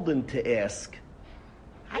emboldened to ask.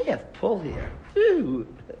 I have pull here. Phew.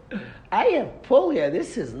 I have pull here.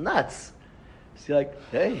 This is nuts. So you're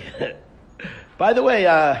like, hey. By the way,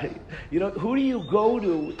 who do you go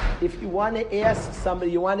to if you want to ask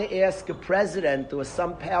somebody, you want to ask a president or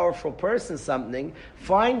some powerful person something,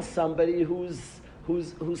 find somebody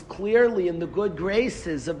who's clearly in the good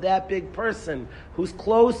graces of that big person, who's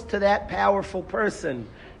close to that powerful person.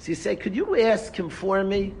 So you say, could you ask him for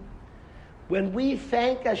me? When we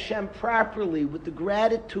thank Hashem properly with the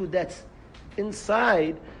gratitude that's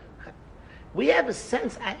inside, we have a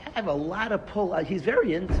sense, I have a lot of pull. He's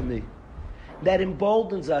very into me. That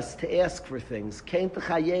emboldens us to ask for things. Kein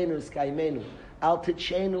techayenu skaimenu, al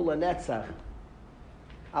titchenu lanetzach,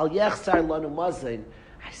 al yechsar lanu mazain.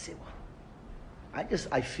 I say, well,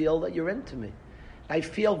 I feel that you're into me. I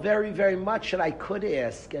feel very, very much that I could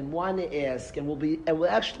ask and want to ask and will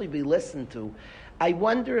actually be listened to. I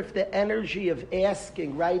wonder if the energy of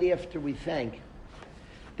asking right after we thank,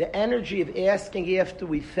 the energy of asking after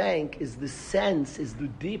we thank is the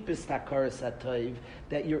deepest hakaras hatov,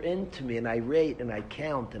 that you're into me and I rate and I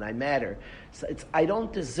count and I matter. So I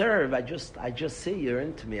don't deserve, I just see you're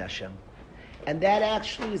into me, Hashem. And that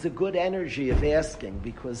actually is a good energy of asking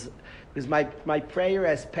because my prayer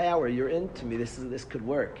has power, you're into me, this could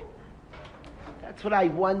work. That's what I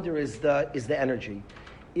wonder is the energy.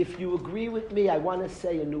 If you agree with me, I want to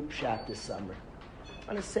say a new pshat this summer.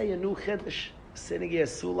 I want to say a new chiddush. Sitting here,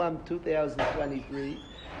 Sulam 2023,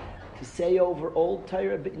 to say over old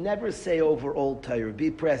Torah, never say over old Torah, be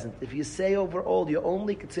present. If you say over old, you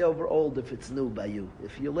only can say over old if it's new by you,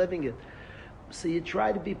 if you're living it. So you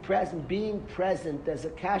try to be present. Being present, there's a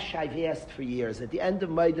kash I've asked for years. At the end of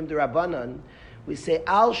Maidim D'Rabbanan, we say,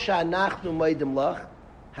 Al Sha'anachnu Maidim Lach,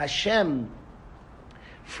 Hashem,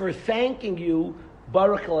 for thanking you,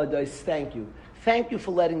 Baruch Eladais, thank you. Thank you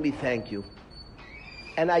for letting me thank you.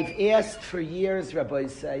 And I've asked for years, Rabbi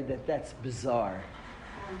say, that's bizarre.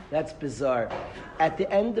 That's bizarre. At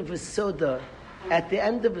the end of a Suda,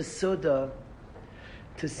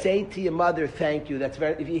 to say to your mother, thank you, that's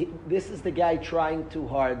very, this is the guy trying too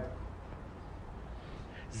hard.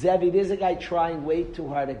 Zevi, there's a guy trying way too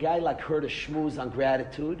hard. A guy like heard a shmooze on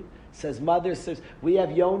gratitude. Mother says, we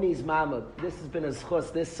have Yoni's mama. This has been a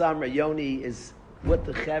zchus this summer. Yoni is with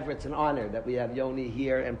the Chevra. It's an honor that we have Yoni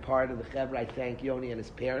here and part of the Chevra. I thank Yoni and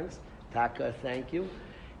his parents. Taka, thank you.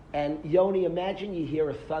 And Yoni, imagine you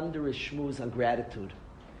hear a thunderous shmooze on gratitude.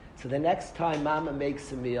 So the next time Mama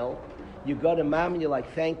makes a meal, you go to Mom and you're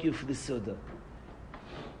like, thank you for the Suda.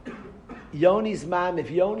 Yoni's mom,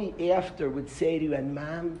 if Yoni after would say to you, and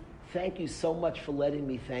Mom, thank you so much for letting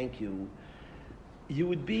me thank you, you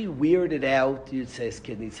would be weirded out. You'd say, this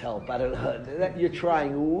kid needs help. I don't know. You're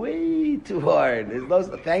trying way too hard.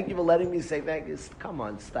 Thank you for letting me say thank you. Come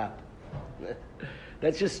on, stop.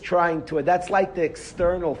 That's just trying to. That's like the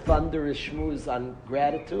external thunderous shmooze on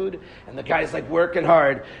gratitude. And the guy's like working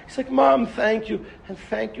hard. He's like, Mom, thank you. And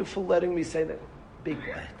thank you for letting me say that. Be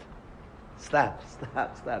quiet. Stop.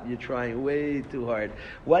 You're trying way too hard.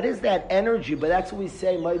 What is that energy? But that's what we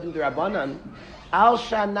say, Maidim D'Rabbanan. Al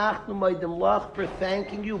Sha'anachnu Maidim Lach, for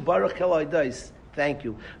thanking you, Baruch Eladais. Thank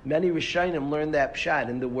you. Many Rishonim learn that pshat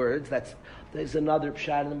in the words. There's another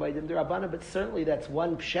pshat in the Maidim D'Rabbanan, but certainly that's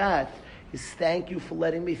one pshat, is thank you for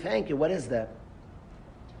letting me thank you. What is that?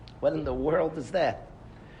 What in the world is that?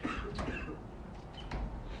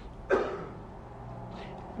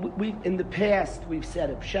 In the past, we've said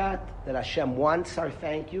a pshat that Hashem wants our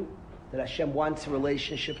thank you, that Hashem wants a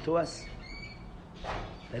relationship to us,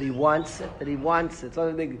 that He wants it.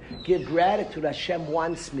 So they give gratitude. Hashem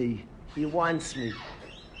wants me. He wants me.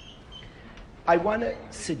 I want to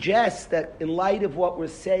suggest that in light of what we're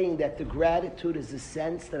saying, that the gratitude is a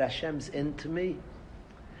sense that Hashem's into me,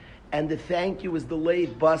 and the thank you is the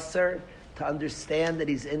leib basar, to understand that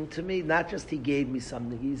He's into me. Not just He gave me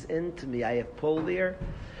something, He's into me. I have pull there.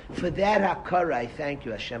 For that hakara, I thank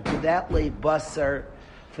you, Hashem. For that leib basar,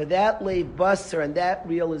 and that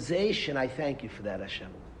realization, I thank you for that, Hashem.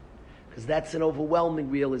 Because that's an overwhelming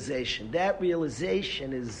realization. That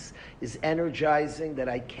realization is energizing, that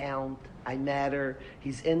I count, I matter,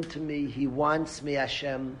 He's into me, He wants me,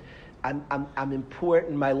 Hashem. I'm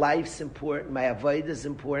important, my life's important, my avodah is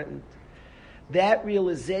important. That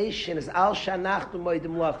realization is Al Sha'anachnu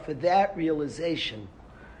Maidim Lach. For that realization,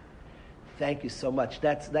 thank you so much.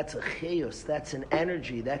 That's a chiyus, that's an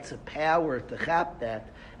energy, that's a power to chap that.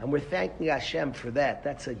 And we're thanking Hashem for that.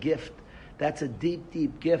 That's a gift. That's a deep,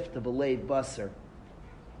 deep gift of a leib basar.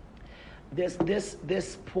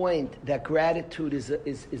 This point that gratitude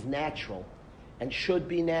is natural and should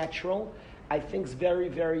be natural, I think is very,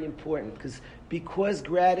 very important. Because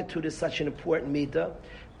gratitude is such an important midah,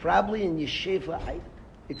 probably in yeshiva,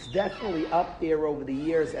 It's definitely up there over the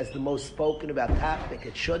years as the most spoken about topic.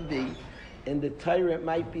 It should be. In the Torah, it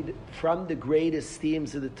might be from the greatest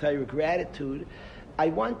themes of the Torah, gratitude. I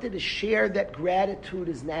wanted to share that gratitude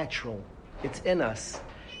is natural. It's in us.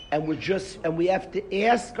 And we have to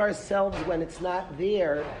ask ourselves when it's not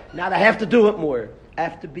there, not I have to do it more. I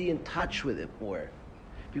have to be in touch with it more.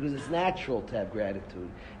 Because it's natural to have gratitude.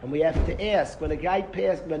 And we have to ask,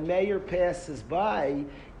 when Mayor passes by,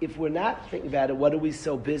 if we're not thinking about it, what are we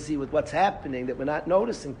so busy with what's happening that we're not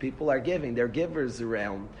noticing people are giving? There are givers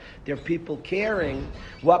around. There are people caring.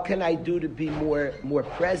 What can I do to be more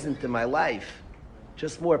present in my life?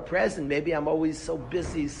 Just more present. Maybe I'm always so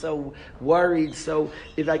busy, so worried. So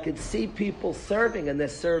if I could see people serving and they're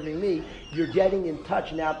serving me, you're getting in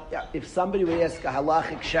touch. Now, if somebody would ask a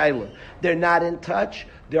halachic shaila, they're not in touch.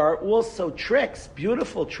 There are also tricks,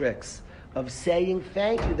 beautiful tricks, of saying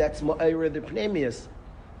thank you. That's ma'ira the pneumius.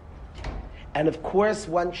 And of course,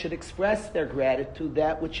 one should express their gratitude.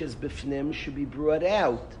 That which is bifnim should be brought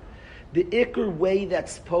out. The ikr way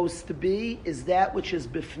that's supposed to be is that which is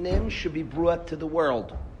bifnim should be brought to the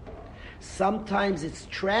world. Sometimes it's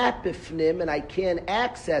trapped bifnim and I can't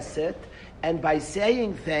access it, and by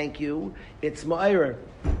saying thank you, it's ma'ira.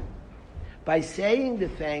 By saying the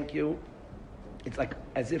thank you, it's like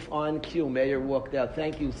as if on cue, Mayor walked out.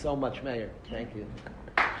 Thank you so much, Mayor. Thank you.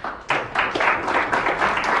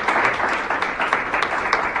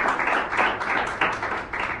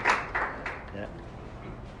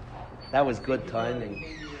 That was good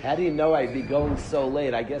timing. How do you know I'd be going so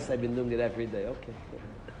late? I guess I've been doing it every day. Okay.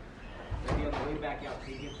 Maybe on the way back out,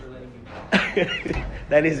 thank you for letting me know.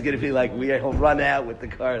 Then he's going to be like, he'll run out with the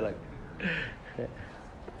car. Like.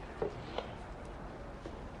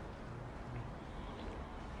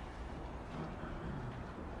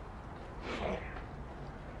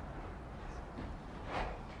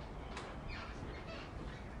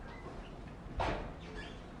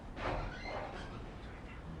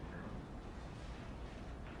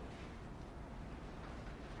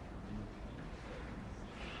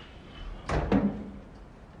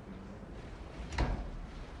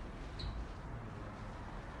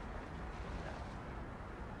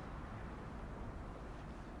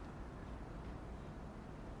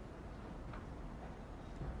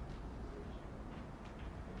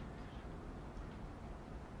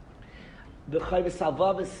 The Chovos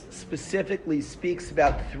HaLevavos specifically speaks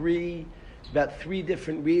about three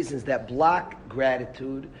different reasons that block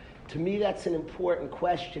gratitude. To me, that's an important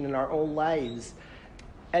question in our own lives.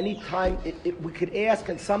 Anytime we could ask,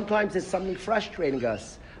 and sometimes there's something frustrating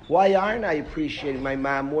us. Why aren't I appreciating my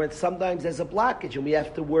mom more? And sometimes there's a blockage, and we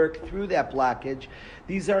have to work through that blockage.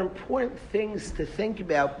 These are important things to think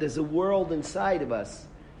about. There's a world inside of us,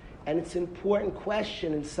 and it's an important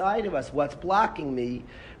question inside of us. What's blocking me?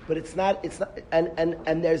 But it's not,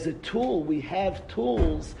 and there's a tool. We have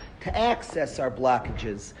tools to access our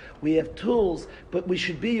blockages. We have tools, but we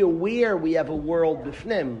should be aware we have a world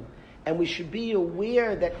b'fnim. And we should be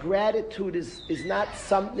aware that gratitude is not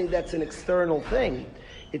something that's an external thing.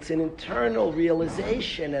 It's an internal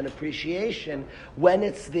realization and appreciation. When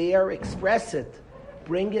it's there, express it.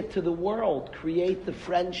 Bring it to the world. Create the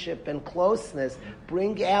friendship and closeness.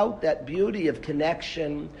 Bring out that beauty of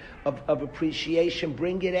connection, of appreciation.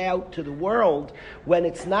 Bring it out to the world. When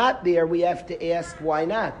it's not there, we have to ask, why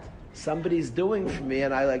not? Somebody's doing for me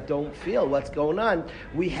and I don't feel what's going on.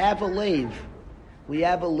 We have a lave. We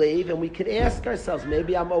have a lave, and we could ask ourselves,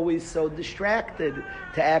 maybe I'm always so distracted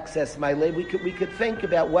to access my lave. We could think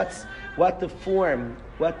about what the form,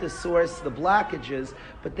 what the source, the blockages,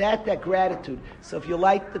 but that gratitude. So if you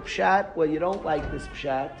like the pshat, well, you don't like this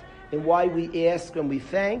pshat, and why we ask and we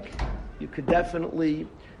thank, you could definitely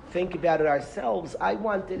think about it ourselves. I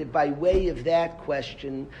wanted it by way of that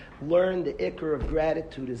question, learn the ikr of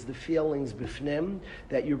gratitude is the feelings b'fnim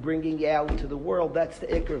that you're bringing out to the world. That's the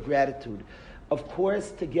ikr of gratitude. Of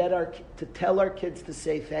course, to tell our kids to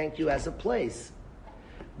say thank you as a place.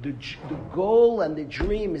 The goal and the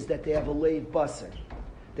dream is that they have a leiv basar,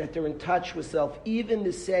 that they're in touch with self. Even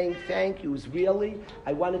the saying thank you is really,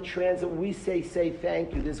 I want to translate, when we say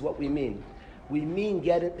thank you, this is what we mean. We mean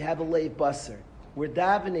have a leiv basar. We're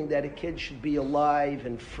davening that a kid should be alive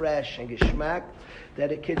and fresh and geschmack,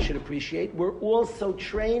 that a kid should appreciate. We're also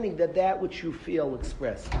training that which you feel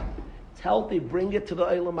express. It's healthy, bring it to the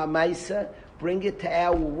Olam HaMaisa, bring it to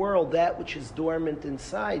our world, that which is dormant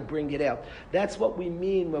inside, bring it out. That's what we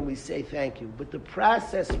mean when we say thank you. But the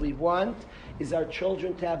process we want is our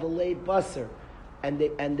children to have a leiv basar, and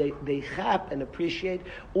they chap and appreciate.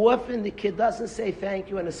 Often the kid doesn't say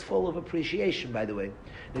thank you and is full of appreciation, by the way.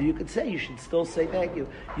 Now you could say you should still say thank you.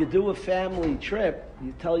 You do a family trip,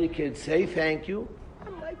 you tell your kids, say thank you.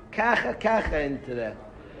 kacha into that.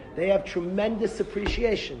 They have tremendous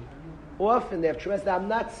appreciation. Often they have tremendous. I'm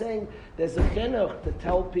not saying there's a chinuch to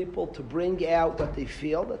tell people to bring out what they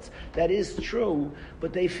feel. That is true,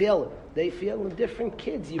 but they feel it. They feel in different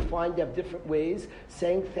kids. You find they have different ways.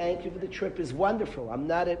 Saying thank you for the trip is wonderful.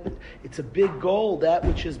 It's a big goal, that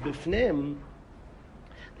which is bifnim.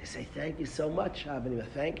 They say, thank you so much, Avani.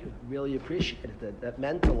 Thank you. Really appreciate it. That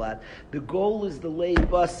meant a lot. The goal is the lay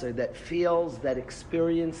busser that feels, that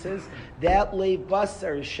experiences. That lay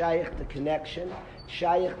busser is shaykh to connection,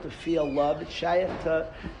 shaykh to feel love, it's shaykh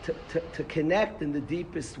to connect in the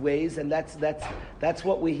deepest ways, and that's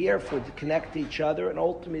what we're here for, to connect to each other and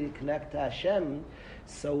ultimately connect to Hashem.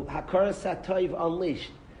 So, Hakaras HaTov unleashed.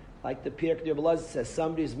 Like the Pirkei Rabbi says,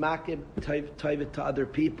 somebody's makid tov to other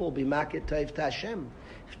people, be makid tov to Hashem.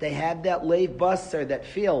 If they have that leiv basar that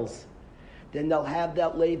feels, then they'll have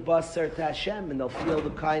that leiv basar to Hashem, and they'll feel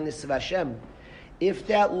the kindness of Hashem. If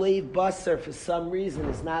that leiv basar for some reason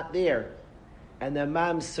is not there, and their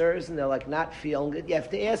mom serves and they're like not feeling good, you have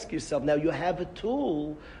to ask yourself, now you have a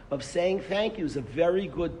tool of saying thank you, is a very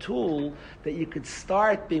good tool that you could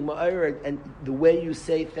start being ma'ayir, and the way you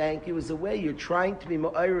say thank you is the way you're trying to be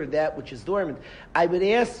ma'ayir that which is dormant. I would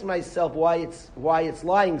ask myself why it's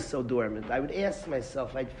lying so dormant. I would ask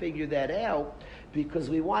myself, I'd figure that out, because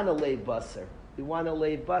we want to lay basar. We want to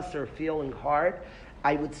lay basar feeling hard.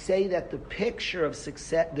 I would say that the picture of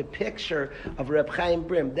success, the picture of Reb Chaim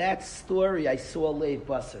Brim, that story I saw Leiv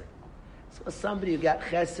Basar. I saw somebody who got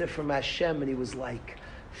chesed from Hashem, and he was like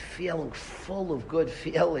feeling full of good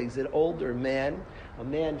feelings, an older man, a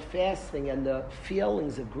man fasting, and the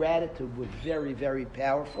feelings of gratitude were very, very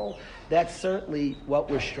powerful. That's certainly what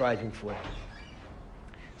we're striving for.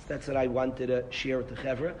 So that's what I wanted to share with the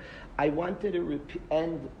Chevra. I wanted to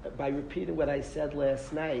end by repeating what I said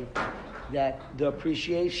last night, that the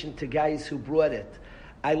appreciation to guys who brought it.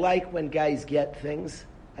 I like when guys get things.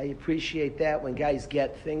 I appreciate that when guys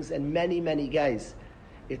get things, and many, many guys.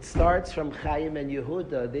 It starts from Chaim and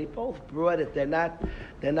Yehuda. They both brought it. They're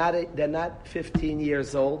not 15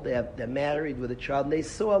 years old. They're married with a child. And they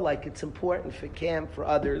saw like it's important for camp, for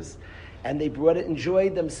others, and they brought it.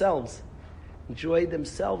 Enjoyed themselves,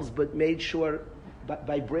 but made sure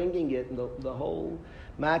by bringing it, the whole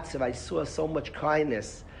matzav. I saw so much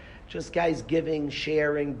kindness. Just guys giving,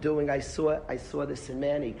 sharing, doing. I saw this in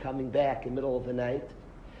Manny coming back in the middle of the night.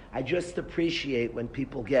 I just appreciate when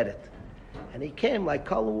people get it. And he came like,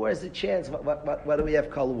 Color War is a chance. What do we have,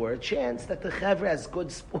 Color War? A chance that the Chevra has good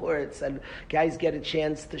sports, and guys get a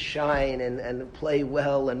chance to shine and play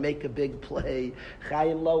well and make a big play.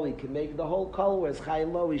 Chaim Lowy can make, the whole Color War is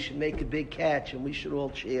Chaim Lowy should make a big catch, and we should all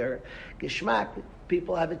cheer. Geschmack,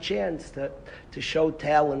 people have a chance to show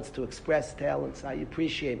talents, to express talents. I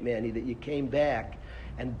appreciate, Manny, that you came back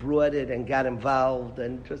and brought it and got involved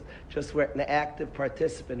and just were an active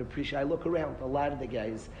participant. I look around, a lot of the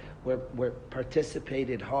guys were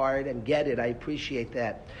participated hard and get it. I appreciate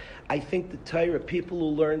that. I think the Torah, people who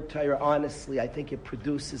learn Torah honestly, I think it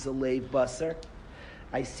produces a leiv basar.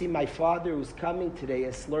 I see my father who's coming today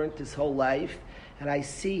has learned his whole life, and I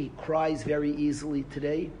see he cries very easily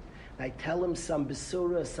today. I tell him some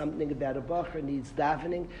besura, something about a bacher needs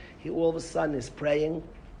davening. He all of a sudden is praying.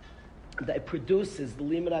 That produces, the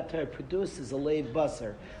Limud Torah produces a leiv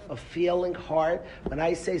basar, a feeling heart. When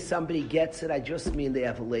I say somebody gets it, I just mean they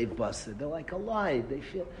have a leiv basar. They're like alive. They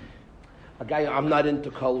feel. A guy, I'm not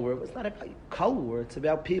into color. It's not about color. It's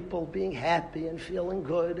about people being happy and feeling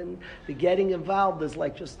good, and the getting involved is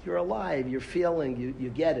like just you're alive. You're feeling. You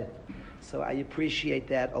get it. So I appreciate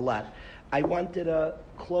that a lot. I wanted to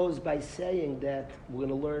close by saying that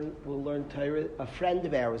we'll learn Torah. A friend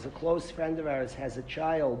of ours, a close friend of ours, has a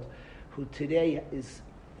child who today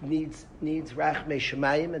needs Rachmei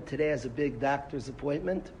Shemayim, and today has a big doctor's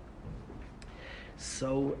appointment.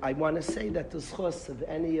 So I want to say that the zchus of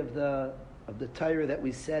any of the Torah that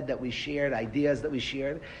we said, that we shared, ideas that we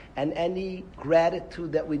shared, and any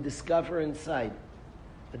gratitude that we discover inside,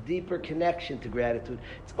 a deeper connection to gratitude.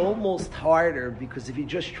 It's almost harder, because if you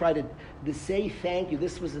just try to say thank you,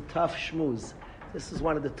 this was a tough shmooze. This is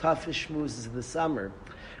one of the toughest shmoozes of the summer.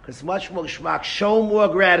 Because much more shmak, show more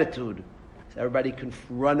gratitude. So everybody can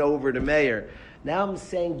run over to Meir. Now I'm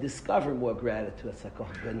saying discover more gratitude. It's like, oh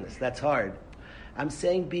goodness, that's hard. I'm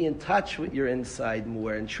saying be in touch with your inside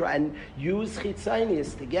more and try and use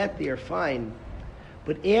chitzonius to get there, fine.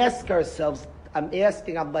 But ask ourselves, I'm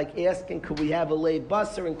like asking, could we have a leiv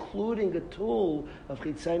basar, including a tool of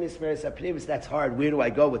chitzonius meres apnimis? That's hard. Where do I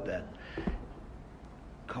go with that?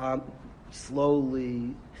 Calm,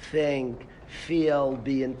 slowly, think, feel,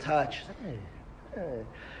 be in touch.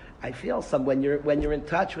 I feel when you're in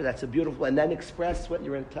touch with, that's a beautiful, and then express what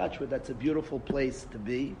you're in touch with, that's a beautiful place to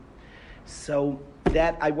be. So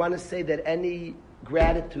that I want to say that any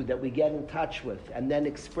gratitude that we get in touch with and then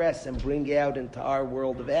express and bring out into our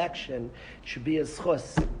world of action should be a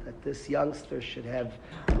schus, that this youngster should have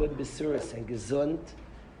good besuris and gesund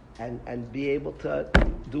and be able to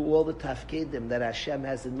do all the tafkedim that Hashem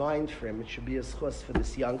has in mind for him. It should be a schus for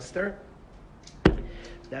this youngster.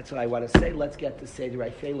 That's what I want to say. Let's get to Seder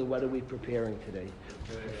Rayfelu. What are we preparing today?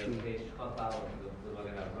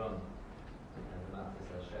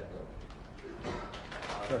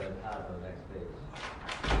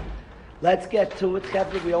 Let's get to it,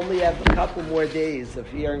 Chevron. We only have a couple more days of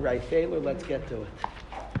hearing Rayfelu. Let's get to it.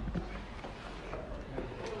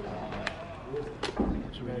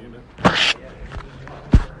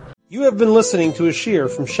 You have been listening to a shiur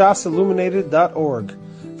from shasilluminated.org.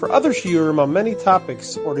 For other shiurim on many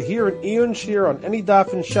topics, or to hear an Iyun shiur on any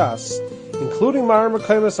daf in Shas, including Ma'ar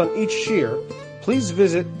Mekaymas on each shiur, please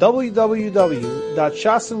visit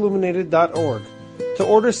www.shasilluminated.org. To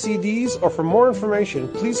order CDs or for more information,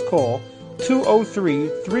 please call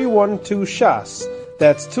 203-312-SHAS.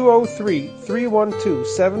 That's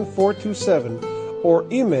 203-312-7427, or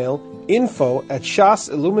email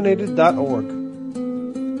info@shasilluminated.org.